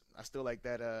Thomas. I still like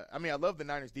that. I love the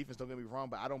Niners defense. Don't get me wrong,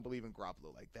 but I don't believe in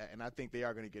Garoppolo like that, and I think they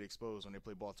are going to get exposed when they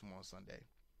play Baltimore on Sunday.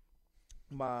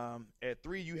 At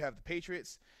 3, you have the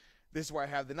Patriots. This is where I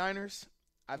have the Niners.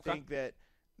 I think that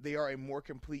they are a more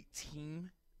complete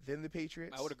team than the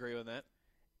Patriots. I would agree with that.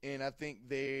 And I think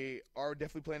they are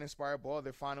definitely playing inspired ball.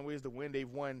 They're finding ways to win. They've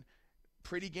won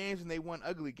pretty games and they won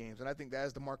ugly games. And I think that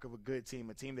is the mark of a good team,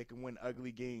 a team that can win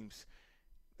ugly games.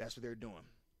 That's what they're doing.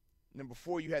 Number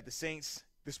 4, you had the Saints.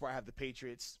 This is where I have the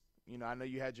Patriots. You know, I know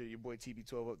you had your boy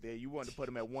TB12 up there. You wanted to put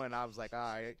him at 1. I was like, all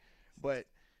right. But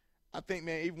I think,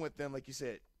 man, even with them, like you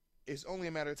said, it's only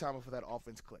a matter of time before that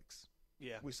offense clicks.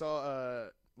 Yeah. We saw,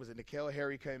 was it N'Keal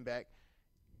Harry coming back?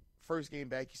 First game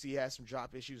back, you see he has some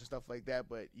drop issues and stuff like that,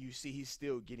 but you see he's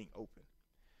still getting open.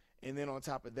 And then on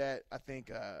top of that, I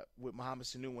think with Mohamed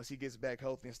Sanu, once he gets back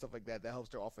healthy and stuff like that, that helps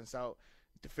their offense out.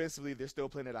 Defensively, they're still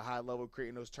playing at a high level,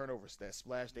 creating those turnovers that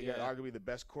splash. They got arguably the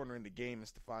best corner in the game in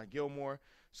Stephon Gilmore.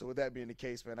 So with that being the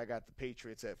case, man, I got the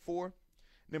Patriots at 4.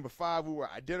 Number 5, we were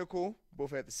identical.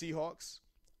 Both had the Seahawks.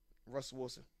 Russell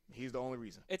Wilson. He's the only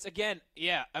reason. It's, again,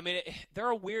 they're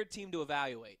a weird team to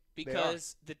evaluate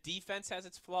because the defense has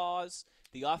its flaws,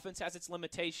 the offense has its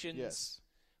limitations. Yes.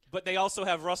 But they also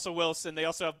have Russell Wilson. They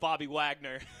also have Bobby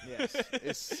Wagner.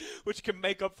 Yes. Which can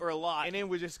make up for a lot. And then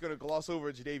we're just going to gloss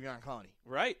over Jadeveon Clowney.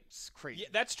 Right. It's crazy. Yeah,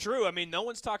 that's true. I mean, no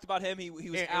one's talked about him. He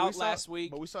was out last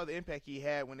week. But we saw the impact he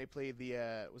had when they played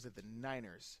the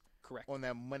Niners? Correct. On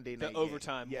that Monday night The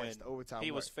overtime game. win. Yes, the overtime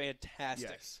He win. was fantastic.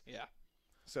 Yes. Yeah.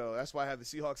 So that's why I have the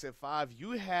Seahawks at 5.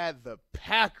 You had the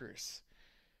Packers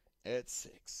at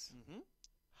 6. Mm-hmm.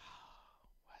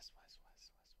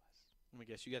 Let me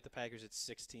guess. You got the Packers at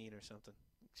 16 or something.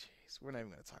 Jeez, we're not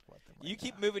even going to talk about them. You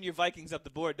keep moving your Vikings up the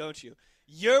board, don't you?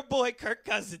 Your boy Kirk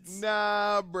Cousins.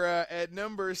 Nah, bruh. At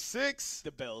number 6.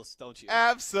 The Bills, don't you?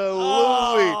 Absolutely.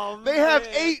 Oh, they have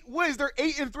man. 8 wins. They're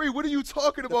 8-3. What are you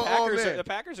talking about? The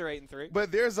Packers are 8-3.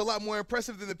 But there's a lot more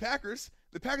impressive than the Packers.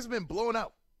 The Packers have been blown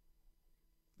out.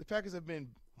 The Packers have been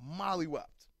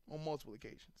mollywopped on multiple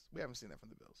occasions. We haven't seen that from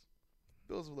the Bills.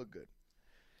 Bills will look good.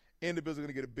 And the Bills are going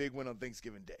to get a big win on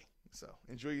Thanksgiving Day. So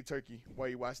enjoy your turkey while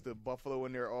you watch the Buffalo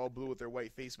and they're all blue with their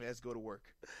white face masks go to work.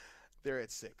 They're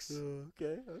at 6.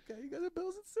 Okay. You got the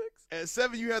Bills at 6. At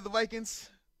 7, you have the Vikings.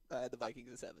 I had the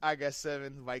Vikings at 7. I got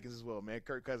 7. The Vikings as well, man.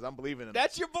 Kirk Cousins, I'm believing in him.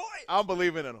 That's your boy. I'm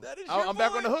believing in him. That is your I'm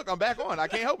back boy. on the hook. I'm back on. I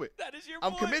can't help it. That is your boy.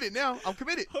 I'm committed now. I'm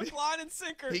committed. Hook, line, and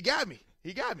sinker. He got me.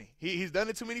 He's done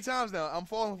it too many times now. I'm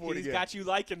falling for it He's again. got you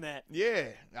liking that. Yeah,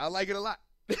 I like it a lot.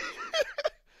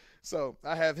 So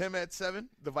I have him at 7,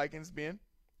 the Vikings being.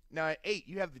 Now at 8,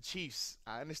 you have the Chiefs.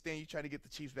 I understand you trying to get the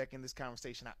Chiefs back in this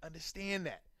conversation. I understand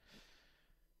that.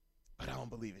 But I don't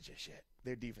believe it just yet.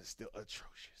 Their defense is still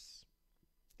atrocious.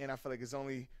 And I feel like there's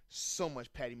only so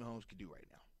much Patty Mahomes can do right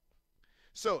now.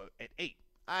 So at 8,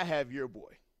 I have your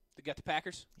boy. You got the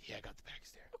Packers? Yeah, I got the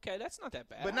Packers there. Okay, that's not that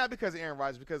bad. But not because of Aaron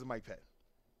Rodgers, because of Mike Patton.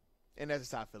 And that's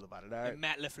just how I feel about it, all right? And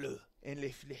Matt LaFleur. And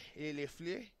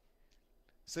LeFleur.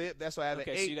 So yep, that's why I have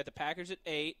Okay, at 8. so you got the Packers at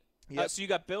 8. Yep. So you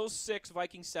got Bills 6,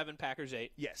 Vikings 7, Packers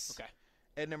 8. Yes. Okay.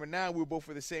 At number 9, we were both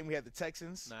for the same. We had the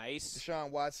Texans. Nice.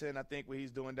 Deshaun Watson, I think what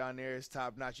he's doing down there is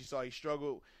top notch. You saw he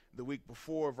struggled the week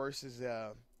before versus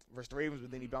the Ravens,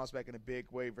 but then he bounced back in a big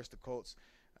way versus the Colts.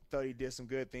 I thought he did some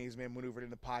good things, man, maneuvered in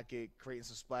the pocket, creating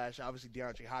some splash. Obviously,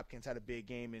 DeAndre Hopkins had a big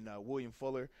game, and William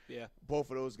Fuller. Yeah.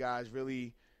 Both of those guys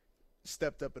really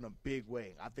stepped up in a big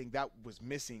way. I think that was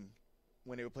missing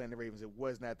when they were playing the Ravens. It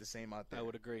was not the same out there. I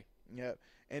would agree. Yep.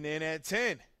 And then at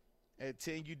 10,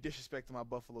 you disrespected my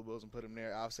Buffalo Bills and put them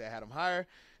there. Obviously, I had them higher.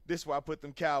 This is where I put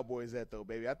them Cowboys at, though,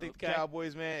 baby. I think the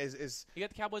Cowboys, man, is You got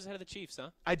the Cowboys ahead of the Chiefs,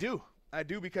 huh? I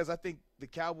do because I think the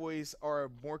Cowboys are a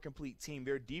more complete team.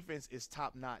 Their defense is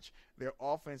top-notch. Their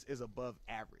offense is above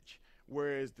average,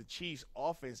 whereas the Chiefs'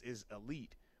 offense is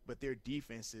elite, but their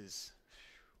defense is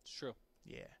It's true.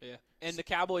 yeah. Yeah. And the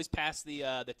Cowboys pass the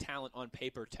talent on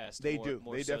paper test. They more, do.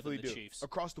 More They so definitely than the do. Chiefs.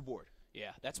 Across the board.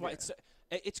 Yeah, that's why Yeah. it's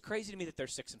It's crazy to me that they're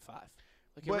 6-5. Like,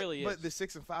 it But, really is. but the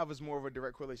 6-5 is more of a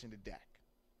direct correlation to Dak.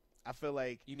 I feel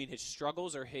like You mean his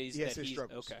struggles or his? yes, that his he's,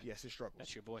 struggles. Okay, Yes, his struggles.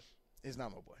 that's your boy. He's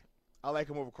not my boy. I like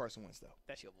him over Carson Wentz, though.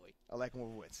 That's your boy. I like him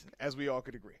over Wentz, as we all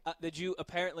could agree. Did you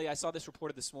apparently? I saw this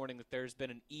reported this morning that there's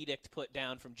been an edict put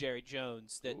down from Jerry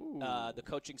Jones that the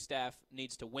coaching staff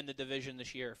needs to win the division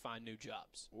this year or find new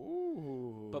jobs.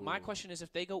 Ooh. But my question is,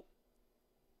 if they go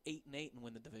 8-8 and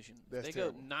win the division, if That's they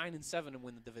terrible. go 9-7 and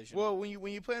win the division, Well, when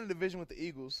you play in a division with the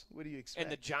Eagles, what do you expect?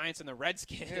 and the Giants and the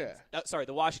Redskins, Yeah. sorry,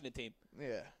 the Washington team.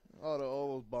 yeah, all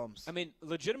those bums. I mean,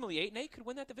 legitimately, 8-8 could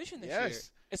win that division this Yes. year.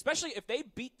 Especially if they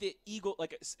beat the Eagles,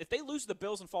 like if they lose the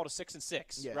Bills and fall to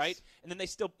 6-6, Yes. right? And then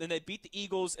they beat the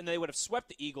Eagles, and they would have swept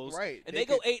the Eagles, Right. And They they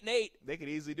go could- 8-8. They could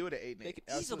easily do it at 8-8. They could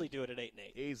easily do it at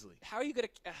 8-8. Easily. How are you gonna?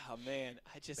 Oh man,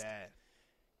 I just Bad.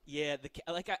 yeah.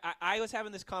 I was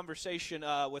having this conversation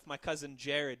with my cousin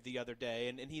Jared the other day,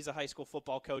 and he's a high school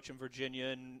football coach in Virginia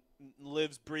and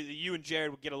breathes. You and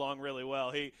Jared would get along really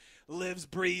well. He lives,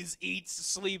 breathes, eats,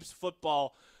 sleeps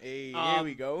football. Hey, here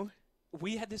we go.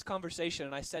 We had this conversation,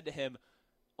 and I said to him,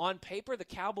 on paper, the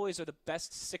Cowboys are the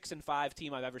best 6-5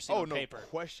 team I've ever seen Oh, on no paper.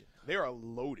 question. They are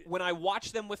loaded. When I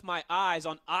watch them with my eyes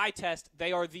on eye test,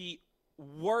 they are the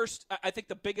worst. I think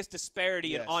the biggest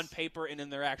disparity in Yes. on paper and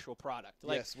in their actual product.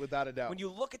 Like, yes, without a doubt. when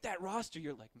you look at that roster,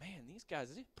 you're like, man, these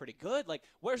guys are pretty good. Like,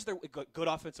 where's their good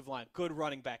offensive line, good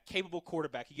running back, capable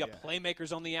quarterback? You got Yeah.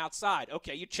 playmakers on the outside.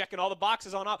 Okay, you're checking all the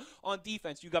boxes on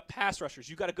defense. You got pass rushers.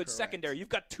 You got a good Correct. secondary. You've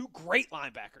got two great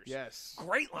linebackers. Yes.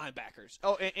 Great linebackers.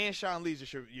 Oh, and Sean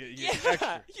Lee's your Yeah,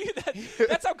 extra.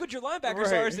 that's how good your linebackers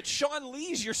Right. are. Is that Sean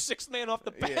Lee's your sixth man off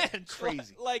the Yeah, bench?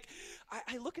 crazy. Like,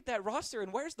 I look at that roster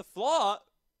and where's the flaw?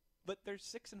 But they're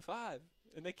 6-5,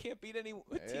 and they can't beat any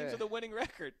teams Yeah. with a winning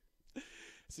record.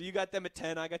 So you got them at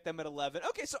 10, I got them at 11.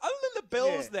 Okay, so other than the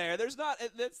Bills, there's not.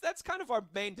 That's kind of our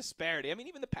main disparity. I mean,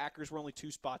 even the Packers were only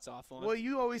 2 spots off on. Well,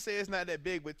 you always say it's not that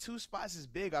big, but 2 spots is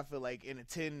big, I feel like, in a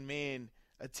 10-team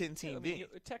I mean, league.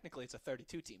 technically, it's a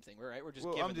 32-team thing, right? We're just.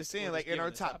 Well, giving I'm just we're saying, like, in giving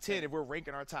our the top 10, if we're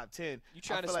ranking our top 10, You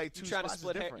trying I to feel like 2 you trying to spots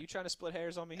split is hair? different. You trying to split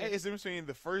hairs on me here? Hey, it's the difference between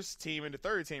the first team and the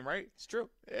third team, right? It's true.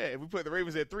 Yeah, if we put the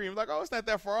Ravens at 3, I'm like, oh, it's not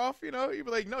that far off, you know? You'd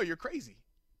be like, no, you're crazy.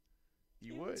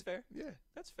 You Yeah, would. that's fair. Yeah.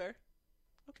 That's fair.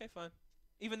 Okay, fine.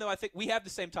 Even though I think we have the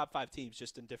same top 5 teams,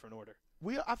 just in different order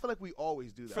I feel like we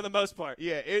always do that. for the most part.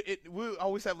 Yeah, we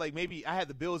always have, like, maybe I had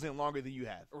the Bills in longer than you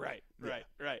have. Right. Yeah.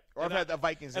 Right. Or I've had the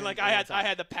Vikings And in like a I long had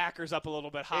time. the Packers up a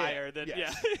little bit higher than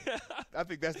yes. yeah. I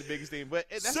think that's the biggest thing. But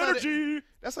that's Synergy.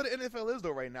 That's what the NFL is, though,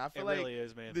 right now. I feel It like really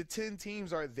is, man. the 10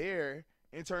 teams are there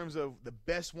in terms of the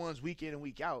best ones week in and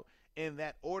week out, and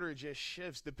that order just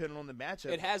shifts depending on the matchup.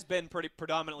 It has been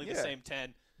predominantly the Yeah. same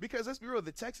 10. Because let's be real,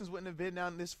 the Texans wouldn't have been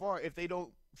down this far if they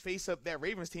don't face up that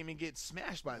Ravens team and get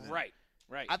smashed by them. Right.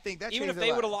 I think that even if changed a they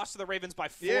lot. would have lost to the Ravens by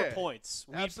 4 Yeah, points,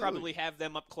 we'd absolutely. probably have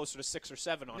them up closer to 6 or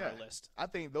 7 on our list. I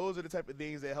think those are the type of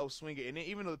things that help swing it. And then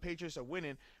even though the Patriots are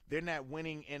winning, they're not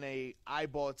winning in a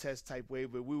eyeball test type way,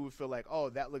 but we would feel like, oh,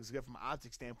 that looks good from an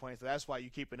optic standpoint. So that's why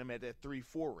you're keeping them at that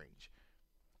 3-4 range.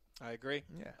 I agree.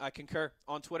 Yeah. I concur.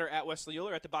 On Twitter, at Wesley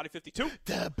Euler, at the Body 52.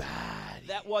 The body.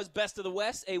 That was Best of the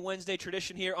West, a Wednesday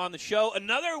tradition here on the show.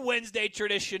 Another Wednesday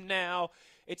tradition now.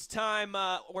 It's time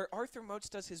where Arthur Moats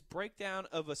does his breakdown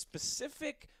of a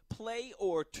specific play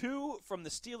or two from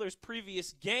the Steelers'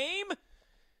 previous game.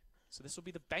 So this will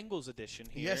be the Bengals edition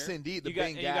here. Yes, indeed, the You got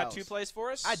Bengals. 2 plays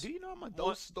for us? I do. You know, I'm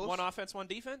those One offense, one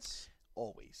defense?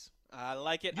 always. I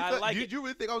like it. Did you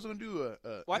really think I was going to do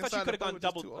a Well, I thought you inside could have the gone with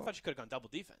just double. 2 I thought you could have gone double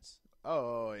defense.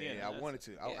 Oh, yeah, Yeah, I that's- wanted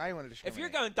to. yeah. I wanted to. If you're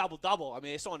discriminate. going double, I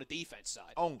mean, it's on the defense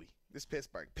side. Only. This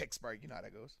Pittsburgh, you know how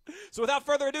that goes. So without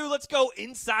further ado, let's go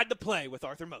inside the play with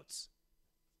Arthur Moats.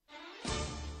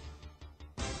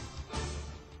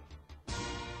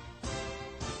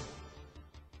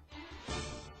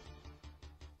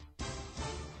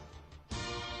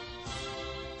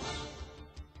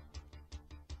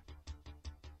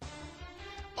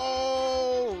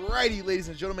 Alrighty, ladies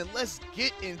and gentlemen, let's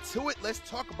get into it. Let's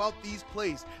talk about these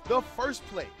plays. The first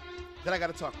play that I got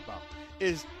to talk about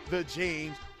is the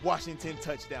James Washington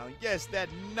touchdown. Yes, that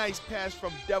nice pass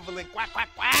from Devlin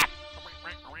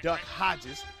Duck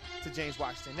Hodges to James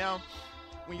Washington. Now,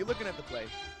 when you're looking at the play,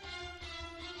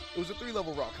 it was a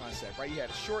 3-level route concept, right? You had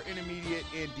a short, intermediate,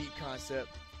 and deep concept.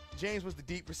 James was the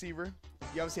deep receiver.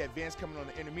 You obviously had Vance coming on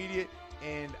the intermediate,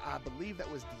 and I believe that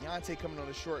was Deontay coming on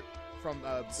the short from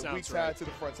the Sounds weak side right. to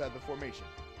the front side of the formation.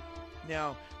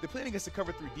 Now, they're playing against a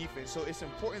cover 3 defense, so it's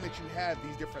important that you have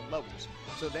these different levels.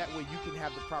 So that way you can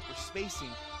have the proper spacing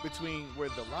between where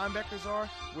the linebackers are,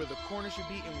 where the corner should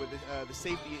be, and where the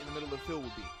safety in the middle of the field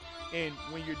will be. And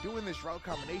when you're doing this route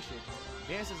combination,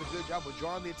 Vance does a good job of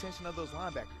drawing the attention of those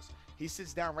linebackers. He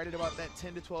sits down right at about that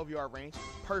 10 to 12 yard range.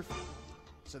 Perfect.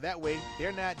 So that way,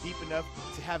 they're not deep enough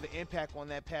to have an impact on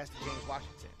that pass to James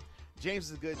Washington. James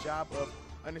does a good job of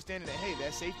understanding that, hey,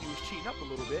 that safety was cheating up a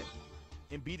little bit.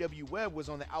 And B.W. Webb was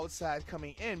on the outside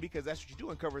coming in, because that's what you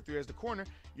do in cover 3 as the corner.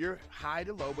 You're high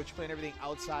to low, but you're playing everything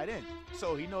outside in.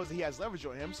 So he knows that he has leverage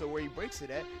on him, so where he breaks it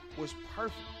at was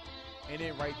perfect. And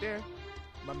then right there,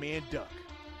 my man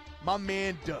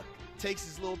Duck takes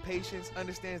his little patience,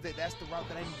 understands that that's the route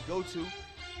that I need to go to,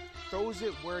 throws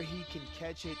it where he can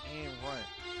catch it and run.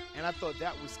 And I thought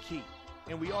that was key.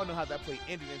 And we all know how that play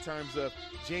ended in terms of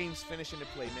James finishing the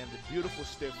play, man. The beautiful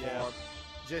stiff arm.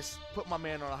 Just put my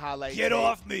man on a highlight. Get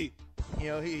off me. You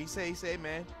know, he said,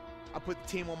 man, I put the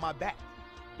team on my back.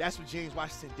 That's what James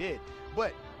Washington did.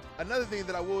 But another thing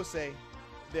that I will say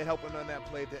that helped him on that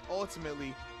play that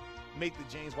ultimately make the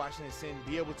James Washington sin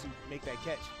be able to make that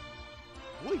catch.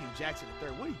 William Jackson III,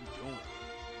 what are you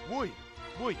doing?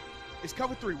 William. It's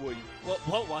cover 3, William.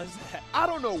 What was that? I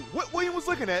don't know what William was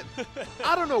looking at.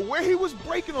 I don't know where he was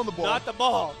breaking on the ball. Not the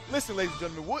ball. Listen, ladies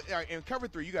and gentlemen, in cover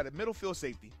 3, you got a middle field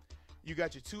safety. You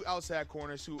got your 2 outside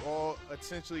corners who all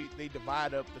essentially they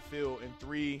divide up the field in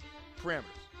 3 parameters.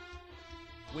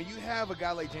 When you have a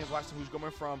guy like James Washington who's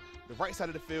going from the right side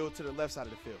of the field to the left side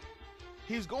of the field,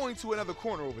 he's going to another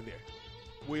corner over there,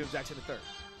 William Jackson III.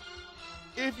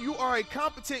 If you are a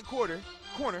competent corner,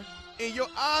 and your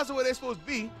eyes are where they're supposed to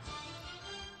be,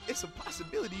 it's a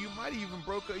possibility you might even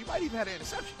had an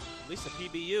interception. At least a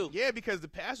PBU. Yeah, because the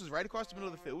pass was right across the middle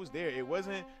of the field. It was there. It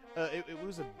wasn't. It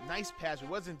was a nice pass. It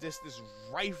wasn't just this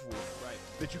rifle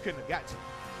that you couldn't have got to.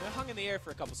 It hung in the air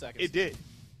for a couple seconds. It did.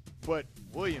 But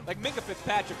William. Like Minka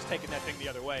Fitzpatrick's taking that thing the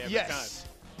other way every time.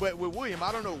 But with William,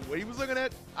 I don't know what he was looking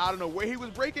at. I don't know where he was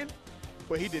breaking,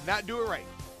 but he did not do it right.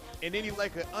 And then he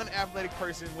like an unathletic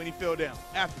person when he fell down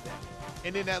after that.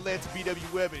 And then that led to B.W.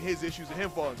 Webb and his issues and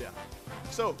him falling down.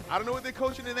 So I don't know what they're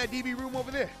coaching in that DB room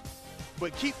over there.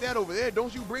 But keep that over there.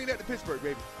 Don't you bring that to Pittsburgh,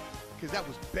 baby. Because that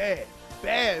was bad.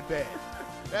 Bad.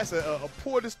 That's a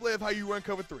poor display of how you run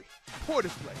cover 3. Poor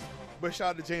display. But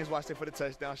shout out to James Washington for the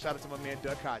touchdown. Shout out to my man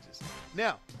Duck Hodges.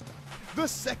 Now, the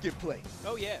second play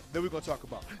that we're going to talk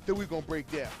about, that we're going to break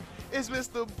down, is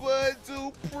Mr. Bud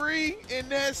Dupree and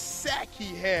that sack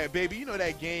he had, baby. You know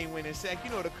that game-winning sack. You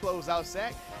know the closeout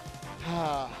sack.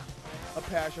 A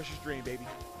pass rusher's dream, baby.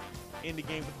 In the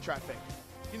game with the trifecta.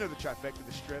 You know the trifecta,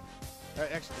 the strip.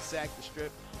 Actually, the sack, the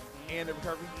strip, and the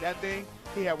recovery. That thing,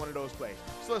 he had one of those plays.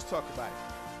 So let's talk about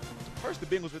it. First, the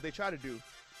Bengals, what they try to do,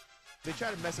 they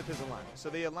try to mess up his alignment. So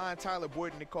they align Tyler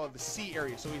Boyd, and they call it the C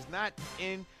area. So he's not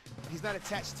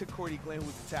attached to Cordy Glenn,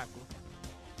 who's the tackle,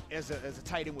 as a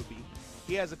tight end would be.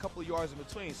 He has a couple of yards in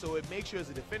between. So it makes you as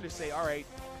a defender say, all right,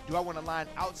 do I want to line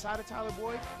outside of Tyler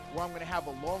Boyd, where I'm going to have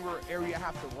a longer area I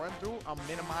have to run through? I'm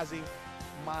minimizing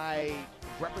my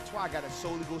repertoire. I got to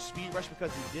solely go speed rush because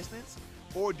of the distance.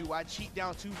 Or do I cheat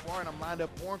down too far and I'm lined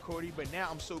up on Cody, but now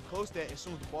I'm so close that as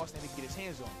soon as the ball standing, get his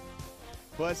hands on me.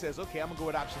 Bud says, okay, I'm going to go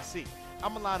with option C. I'm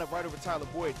going to line up right over Tyler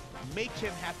Boyd, make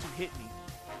him have to hit me.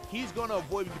 He's going to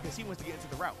avoid me because he wants to get into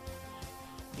the route.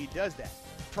 He does that.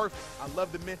 Perfect. I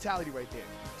love the mentality right there.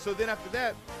 So then after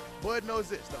that, Bud knows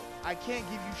this, though. I can't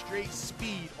give you straight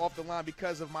speed off the line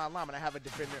because of my alignment. I have a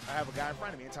guy in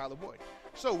front of me, and Tyler Boyd.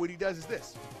 So what he does is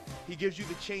this. He gives you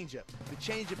the changeup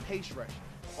pace rush.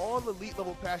 All elite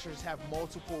level passers have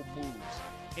multiple moves.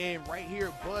 And right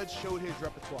here, Bud showed his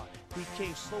repertoire. He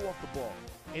came slow off the ball.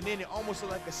 And then it almost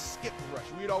looked like a skip rush.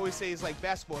 We'd always say it's like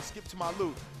basketball, skip to my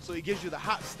loop. So he gives you the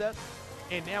hop step.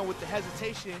 And now with the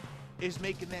hesitation, is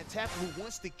making that tackle who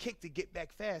wants to kick to get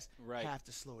back fast have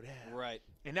to slow down. Right.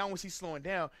 And now once he's slowing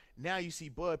down, now you see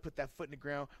Bud put that foot in the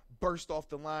ground, burst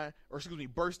off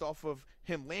of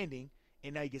him landing,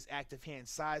 and now he gets active hand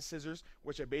side scissors,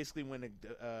 which are basically when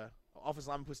the offensive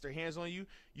lineman puts their hands on you,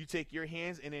 you take your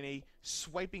hands and in a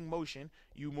swiping motion,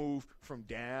 you move from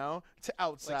down to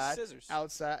outside. Like scissors.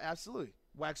 Outside, absolutely.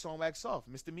 Wax on, wax off,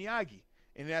 Mr. Miyagi.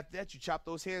 And then after that, you chop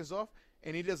those hands off,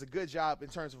 and he does a good job in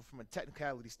terms of, from a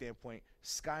technicality standpoint,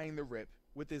 skying the rip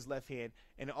with his left hand,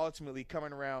 and ultimately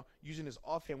coming around using his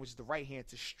offhand, which is the right hand,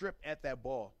 to strip at that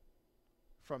ball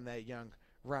from that young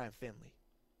Ryan Finley.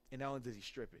 And not only does he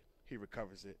strip it, he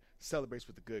recovers it, celebrates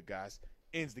with the good guys,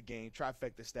 ends the game,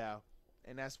 trifecta style,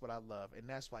 and that's what I love, and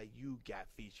that's why you got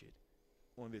featured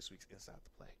on this week's Inside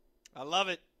the Play. I love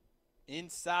it.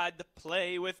 Inside the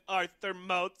Play with Arthur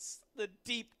Moats, the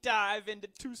deep dive into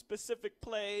 2 specific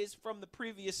plays from the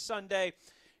previous Sunday.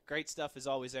 Great stuff as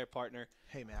always there, partner.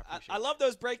 Hey, man, I appreciate I love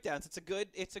those breakdowns. It's a good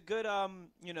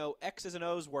X's and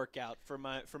O's workout for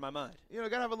my mind. You know,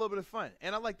 gotta have a little bit of fun.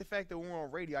 And I like the fact that when we're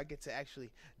on radio, I get to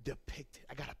actually depict it.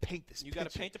 I gotta paint this You picture.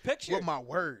 got to paint the picture. With my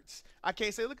words. I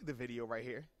can't say, look at the video right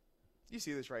here. You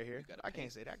see this right here. I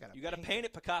can't say that. You got to paint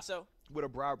it, Picasso. With a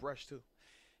broad brush, too.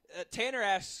 Tanner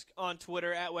asks on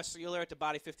Twitter, at Wesley Euler, at the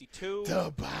Body 52,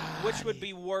 which would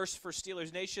be worse for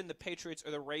Steelers Nation, the Patriots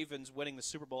or the Ravens winning the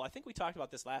Super Bowl? I think we talked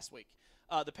about this last week.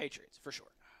 The Patriots, for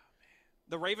sure.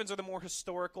 The Ravens are the more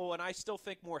historical, and I still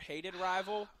think more hated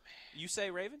rival. You say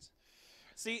Ravens?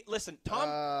 See, listen,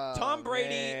 Tom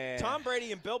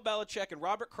Brady and Bill Belichick and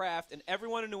Robert Kraft and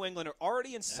everyone in New England are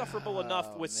already insufferable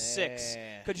enough with 6.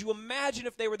 Could you imagine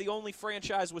if they were the only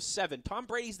franchise with 7? Tom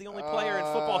Brady's the only player in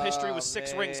football history with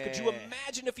 6 rings. Could you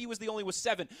imagine if he was the only with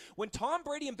 7? When Tom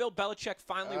Brady and Bill Belichick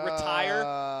finally retire,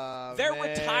 their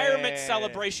retirement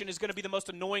celebration is going to be the most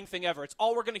annoying thing ever. It's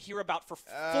all we're going to hear about for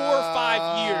 4 or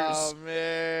 5 years.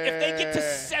 Man. If they get to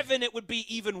 7, it would be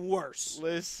even worse.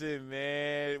 Listen,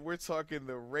 man, we're talking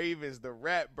the Ravens, the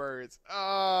Ratbirds.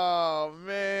 Oh,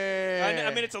 man.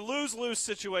 I mean, it's a lose-lose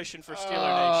situation for Steeler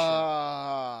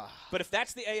Nation. But if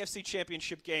that's the AFC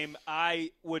Championship game, I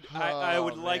would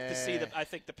like to see I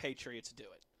think the Patriots do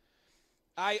it.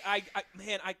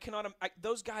 I cannot.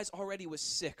 Those guys already with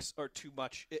 6 are too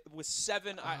much. With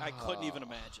 7, I couldn't even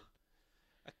imagine.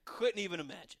 I couldn't even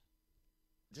imagine.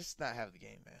 Just not have the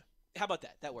game, man. How about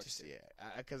that? That works. Just,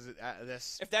 because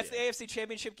that's. If that's the AFC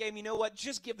Championship game, you know what?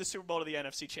 Just give the Super Bowl to the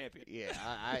NFC champion. Yeah,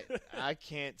 I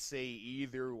can't say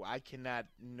either. I cannot.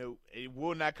 No, it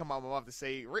will not come out of my mouth to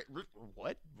say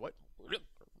what.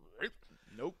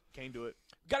 Nope, can't do it.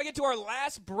 Got to get to our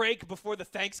last break before the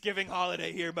Thanksgiving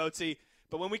holiday here, Mozi.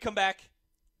 But when we come back,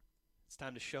 it's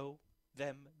time to show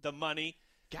them the money.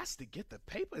 Gots to get the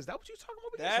paper. Is that what you're talking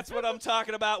about? That's what I'm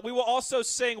talking about. We will also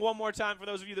sing one more time, for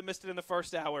those of you that missed it in the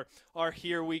first hour, our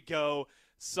Here We Go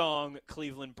song,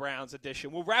 Cleveland Browns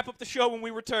edition. We'll wrap up the show when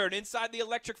we return. Inside the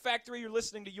Electric Factory, you're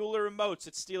listening to Euler and Moats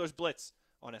at Steelers Blitz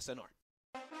on SNR.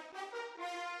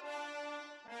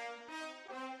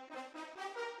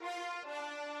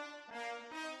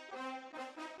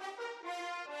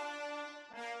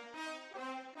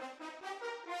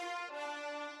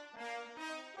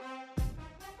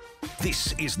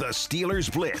 This is the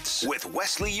Steelers Blitz with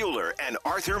Wesley Euler and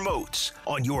Arthur Moats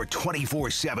on your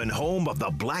 24/7 home of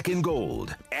the black and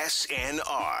gold,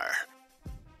 SNR.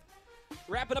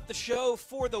 Wrapping up the show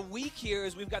for the week here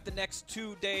as we've got the next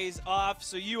 2 days off,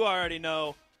 so you already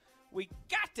know we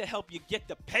got to help you get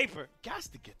the paper.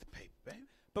 Gots to get the paper, baby.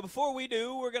 But before we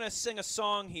do, we're going to sing a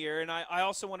song here, and I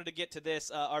also wanted to get to this.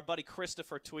 Our buddy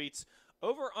Christopher tweets,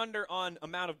 over-under on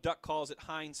amount of duck calls at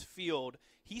Heinz Field.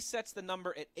 He sets the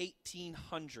number at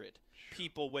 1,800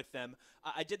 people with them.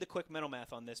 I did the quick mental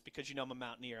math on this because, you know, I'm a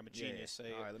Mountaineer. I'm a genius.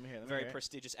 Yeah. All right, let me hear it. Very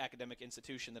prestigious academic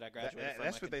institution that I graduated from.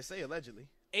 That's what they say, allegedly.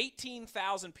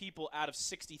 18,000 people out of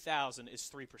 60,000 is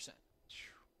 3%.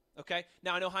 Okay?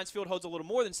 Now, I know Heinz Field holds a little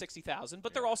more than 60,000,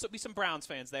 but there'll also be some Browns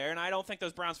fans there, and I don't think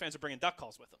those Browns fans are bringing duck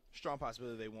calls with them. Strong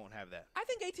possibility they won't have that. I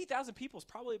think 18,000 people is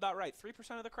probably about right.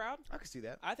 3% of the crowd? I can see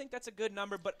that. I think that's a good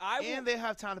number, but And they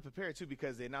have time to prepare, too,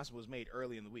 because the announcement was made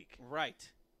early in the week.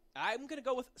 Right. I'm going to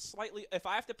go with slightly – if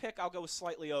I have to pick, I'll go with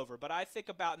slightly over. But I think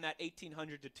about in that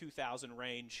 1,800 to 2,000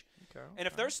 range. Okay. And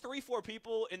if there's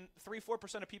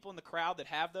 3-4% of people in the crowd that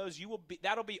have those,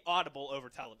 that'll be audible over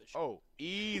television. Oh,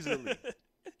 easily.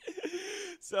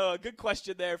 So, a good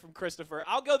question there from Christopher.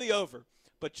 I'll go the over,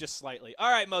 but just slightly. All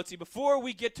right, Mozi, before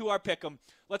we get to our pick'em,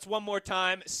 let's one more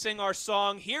time sing our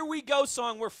song. Here We Go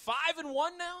song. We're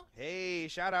 5-1 now. Hey,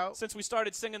 shout out. Since we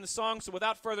started singing the song, so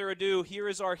without further ado, here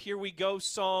is our Here We Go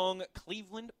song,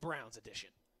 Cleveland Browns edition.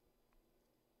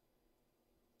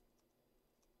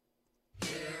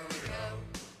 Here we go.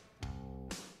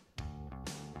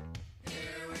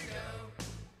 Here we go.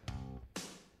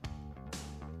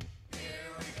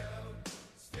 Here we go.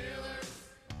 Steelers,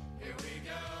 here we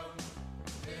go.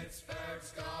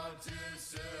 Pittsburgh's gone to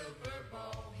Super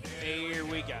Bowl. Here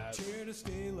we go. Cheer the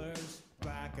Steelers,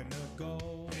 black and the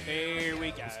gold. Here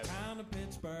we go. This town of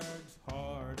Pittsburgh's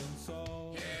heart and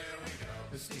soul.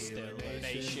 The Steelers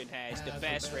Nation has the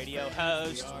best radio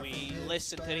host. We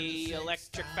listen to the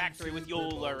Electric Factory with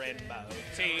Euler and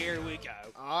Moats. Here we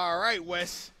go. All right,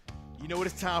 Wes. You know what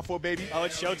it's time for, baby? Oh,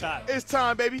 it's showtime. It's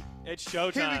time, baby. It's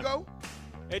showtime. Here we go.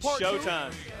 It's Part 2.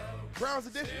 showtime. Browns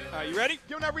edition. All right, you ready?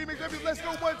 Give them that remix, baby. Let's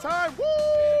go one time.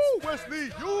 Woo!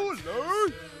 Wesley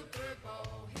Euler.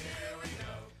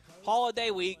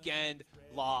 Holiday weekend.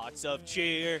 lots of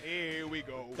cheer. Here we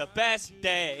go. The best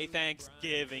day,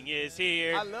 Thanksgiving, is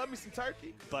here. I love me some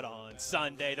turkey. But on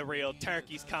Sunday, the real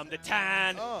turkeys come to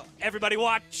town. Uh. Everybody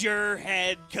watch your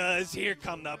head, 'cause here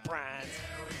come the Browns.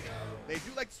 They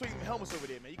do like to swing helmets over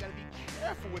there, man. You got to be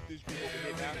careful with this group over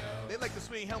here now. They like to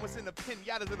swing helmets in the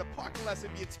pinatas in the parking lots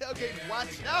and be a tailgate. Watch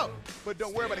out. But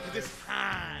don't worry about it, because it's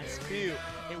Heinz Field,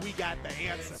 and we got the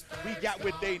answer. We got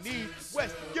what they need.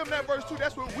 West, give them that verse, too.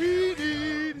 That's what we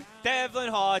need. Devlin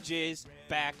Hodges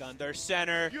back under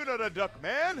center. You know the duck,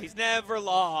 man. He's never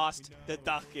lost. The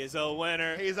Duck is a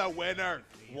winner. He's a winner.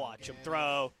 Watch him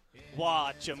throw.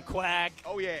 Watch him quack.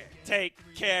 Oh, yeah. Take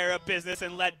care of business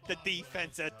and let the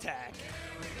defense attack.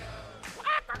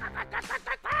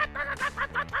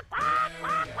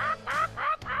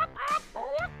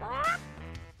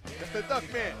 That's the duck,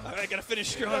 man. All right, gotta finish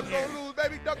strong Duck here. don't lose,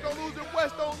 baby. Duck don't lose, and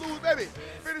West don't lose, baby.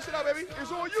 Finish it up, baby.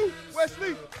 It's on you,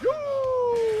 Wesley.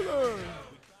 You.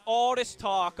 All this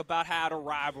talk about how the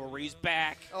rivalry's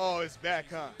back. Oh, it's back,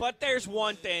 huh? But there's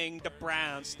one thing the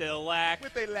Browns still lack.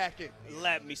 What they lacking?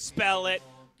 Let me spell it.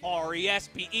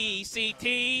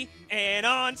 RESPECT. And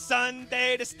on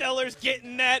Sunday, the Steelers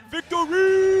getting that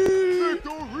victory.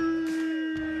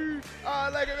 Victory! I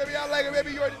like it, baby. I like it,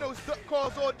 baby. You already know it's duck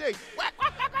calls all day.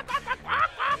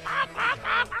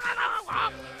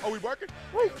 Are we barking?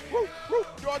 Woo, woo, woo.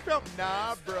 Dog pound?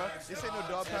 Nah, bruh. This ain't no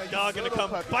dog pound. You Dog gonna little come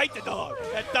puppy. bite the dog.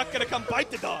 That duck gonna come bite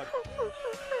the dog.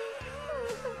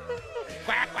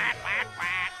 Quack, quack, quack,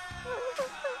 quack.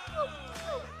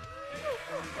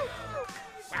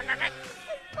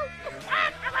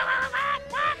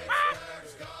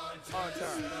 On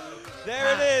time.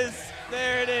 There it is.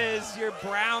 There it is. Your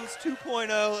Browns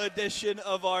 2.0 edition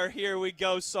of our Here We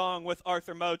Go song with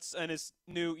Arthur Moats and his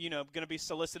new, going to be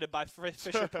solicited by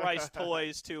Fisher Price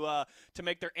Toys to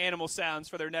make their animal sounds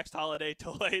for their next holiday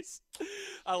toys.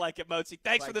 I like it, Moatsy.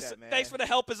 Thanks for Like this. that, man. Thanks for the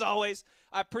help as always.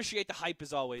 I appreciate the hype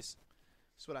as always.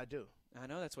 That's what I do. I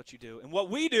know that's what you do. And what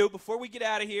we do before we get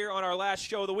out of here on our last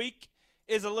show of the week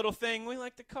is a little thing we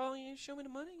like to call, show me the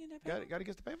money. Get that paper. Got to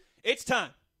get the payment? It's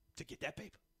time to get that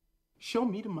paper. Show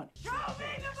me the money.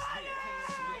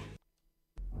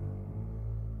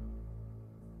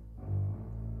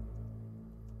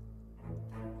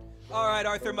 All right,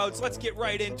 Arthur Moats, let's get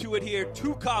right into it here.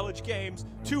 2 college games,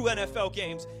 2 NFL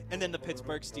games, and then the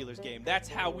Pittsburgh Steelers game. That's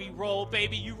how we roll,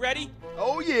 baby. You ready?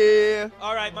 Oh, yeah.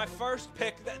 All right, my first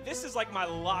pick. This is like my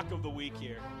lock of the week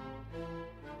here.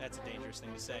 That's a dangerous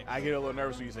thing to say. I get a little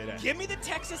nervous when you say that. Give me the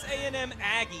Texas A&M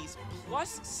Aggies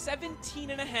plus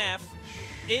 17.5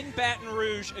 in Baton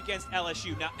Rouge against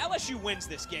LSU. Now, LSU wins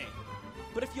this game.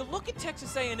 But if you look at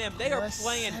Texas A&M, they are Plus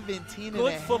playing 17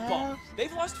 good and a football. half?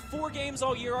 They've lost 4 games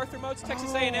all year, Arthur Moats,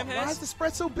 Texas A&M has. Why is the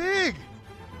spread so big?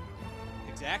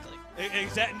 Exactly.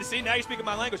 Exactly. See, now you're speaking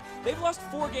my language. They've lost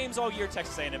 4 games all year,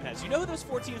 Texas A&M has. You know who those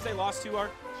 4 teams they lost to are?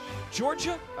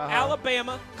 Georgia,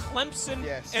 Alabama, Clemson,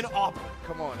 Yes. and Auburn.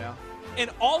 Come on now. And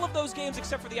all of those games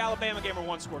except for the Alabama game are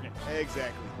 1-score games.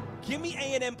 Exactly. Give me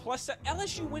A&M plus.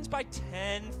 LSU wins by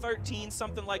 10, 13,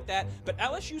 something like that. But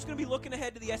LSU's going to be looking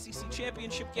ahead to the SEC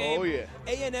championship game. Oh, yeah.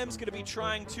 A&M's going to be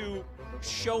trying to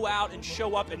show out and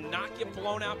show up and not get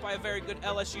blown out by a very good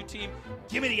LSU team.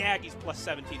 Give me the Aggies plus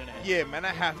 17.5. Yeah, man, I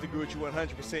have to agree with you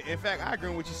 100%. In fact, I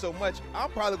agree with you so much, I'm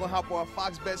probably going to hop on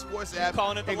Fox Bet Sports app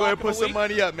calling it the and go ahead lock and of put the some week?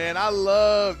 money up, man. I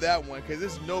love that one because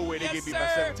there's no way they Yes, get beat by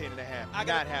sir. 17.5. I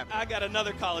Not happening. I got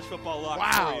another college football lock for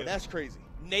Wow, you. that's crazy.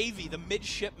 Navy, the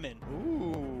midshipmen,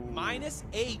 Ooh.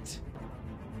 -8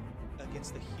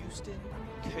 against the Houston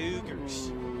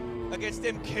Cougars. Against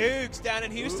them Cougs down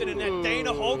in Houston and that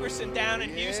Dana Holgerson down in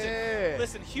Houston. Yeah.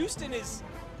 Listen, Houston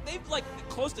they've like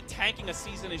close to tanking a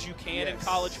season as you can in Yes.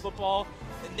 college football.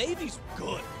 The Navy's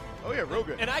good. Oh, yeah, real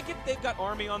good. And I get they've got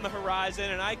Army on the horizon,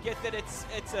 and I get that it's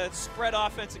a spread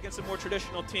offense against a more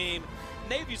traditional team.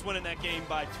 Navy's winning that game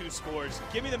by 2 scores.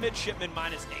 Give me the midshipmen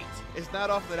 -8. It's not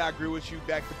often that I agree with you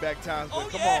back-to-back times, but Oh,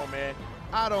 come yeah. on, man.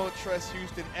 I don't trust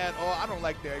Houston at all. I don't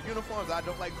like their uniforms. I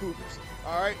don't like Cougars.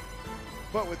 All right?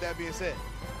 But with that being said,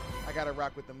 I got to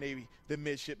rock with them Navy, the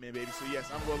midshipmen, baby. So, yes,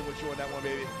 I'm rolling with you on that one,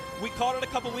 baby. We called it a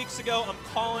couple weeks ago. I'm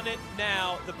calling it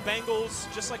now. The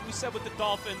Bengals, just like we said with the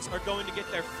Dolphins, are going to get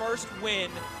their first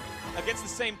win against the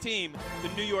same team, the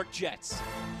New York Jets.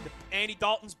 Andy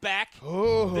Dalton's back.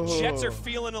 Oh. The Jets are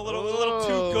feeling a little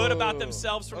too good about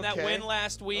themselves from that Okay. win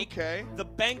last week. Okay. The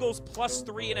Bengals plus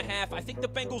 3.5. I think the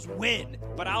Bengals win,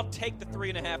 but I'll take the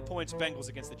 3.5 points Bengals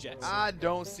against the Jets. I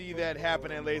don't see that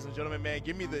happening, ladies and gentlemen, man.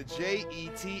 Give me the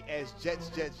Jets,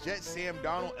 Jets. Sam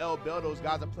Darnold, L. Bell, those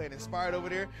guys are playing inspired over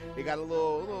there. They got a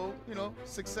little,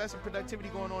 success and productivity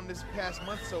going on this past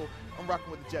month, so I'm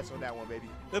rocking with the Jets on that one, baby.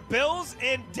 The Bills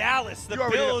in Dallas. The You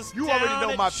already know- Bills you down already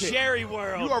know at my pick. Jerry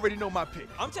World. You already know my pick.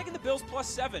 I'm taking the Bills plus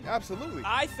 7. Absolutely.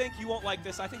 I think you won't like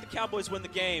this. I think the Cowboys win the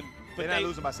game. But They're not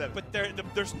losing by 7. But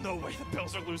there's no way the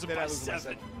Bills are losing They're by not losing by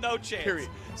 7. 7. No chance. Period.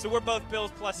 So we're both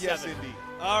Bills plus Yes, 7. indeed.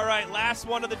 All right, last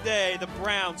one of the day. The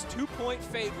Browns, 2-point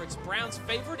favorites. Browns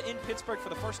favored in Pittsburgh for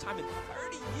the first time in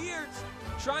 30 years.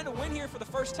 Trying to win here for the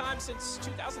first time since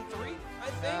 2003, I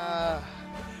think.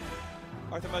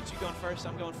 Arthur Mutz, you going first?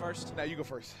 I'm going first. Now you go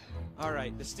first. All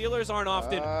right, the Steelers aren't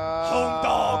often home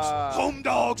dogs. Home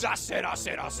dogs. I said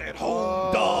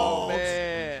home dogs.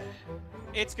 Man.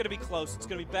 It's going to be close. It's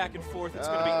going to be back and forth. It's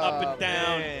going to be up and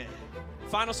down. Man.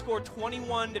 Final score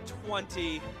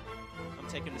 21-20. I'm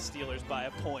taking the Steelers by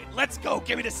a point. Let's go.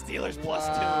 Give me the Steelers plus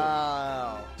 2.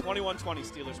 Wow. 21-20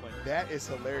 Steelers win. That is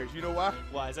hilarious. You know why?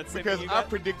 Why? Is that the same Because thing you I got?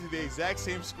 predicted the exact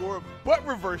same score, but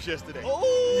reverse yesterday. Oh,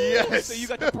 Yes. So you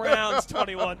got the Browns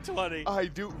 21-20. I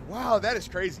do. Wow, that is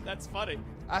crazy. That's funny.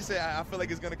 I feel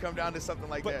like it's going to come down to something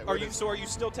like that. But are you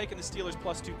still taking the Steelers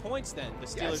plus 2 points then? The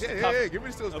Steelers Yes, to yeah, cover. yeah. Give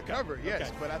me the Steelers to Okay. cover. Yes,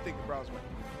 Okay. but I think the Browns win.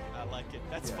 I like it.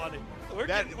 That's Yeah. funny. We're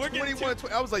That getting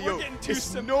 21-20. I was like, we're yo, getting too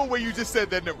there's no way you just said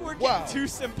that number. We're Wow. getting too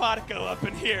simpatico up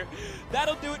in here.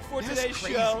 That'll do it for That's today's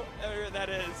crazy. show. That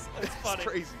is. That's That's funny.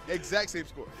 crazy. Exact same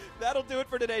score. That'll do it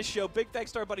for today's show. Big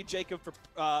thanks to our buddy Jacob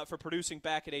for producing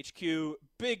back at HQ.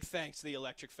 Big thanks to the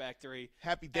Electric Factory.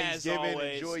 Happy As Thanksgiving.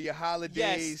 always. Enjoy your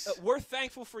holidays. Yes, we're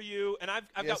thankful for you, and I've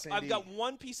Yes, got indeed.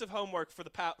 one piece of homework for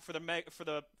the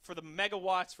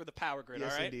megawatts for the power grid.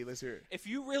 Yes, all right. indeed. Let's hear it. If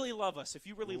you really love us, if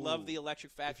you really love the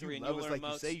Electric If you Factory and love you us learn like you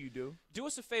remotes, say you do. do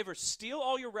us a favor, steal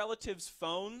all your relatives'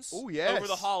 phones Ooh, yes. over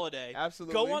the holiday.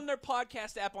 Absolutely. Go on their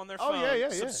podcast app on their Oh, phone. yeah.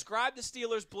 Subscribe to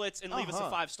Steelers Blitz and leave us a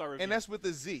 5-star review. And that's with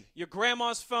a Z. Your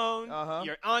grandma's phone,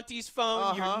 your auntie's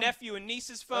phone, your nephew and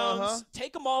niece's phones.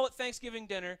 Take them all at Thanksgiving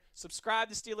dinner. Subscribe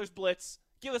to Steelers Blitz.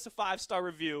 Give us a 5-star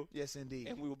review. Yes, indeed.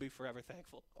 And we will be forever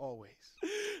thankful. Always.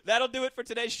 That'll do it for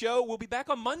today's show. We'll be back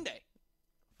on Monday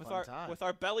Fun time. with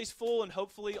our bellies full and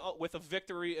hopefully with a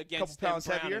victory Couple against pounds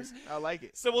them heavier. Brownies. I like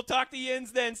it. So we'll talk to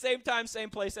Yins then. Same time,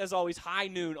 same place. As always, high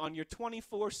noon on your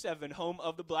 24/7 home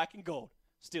of the black and gold.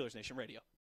 Steelers Nation Radio.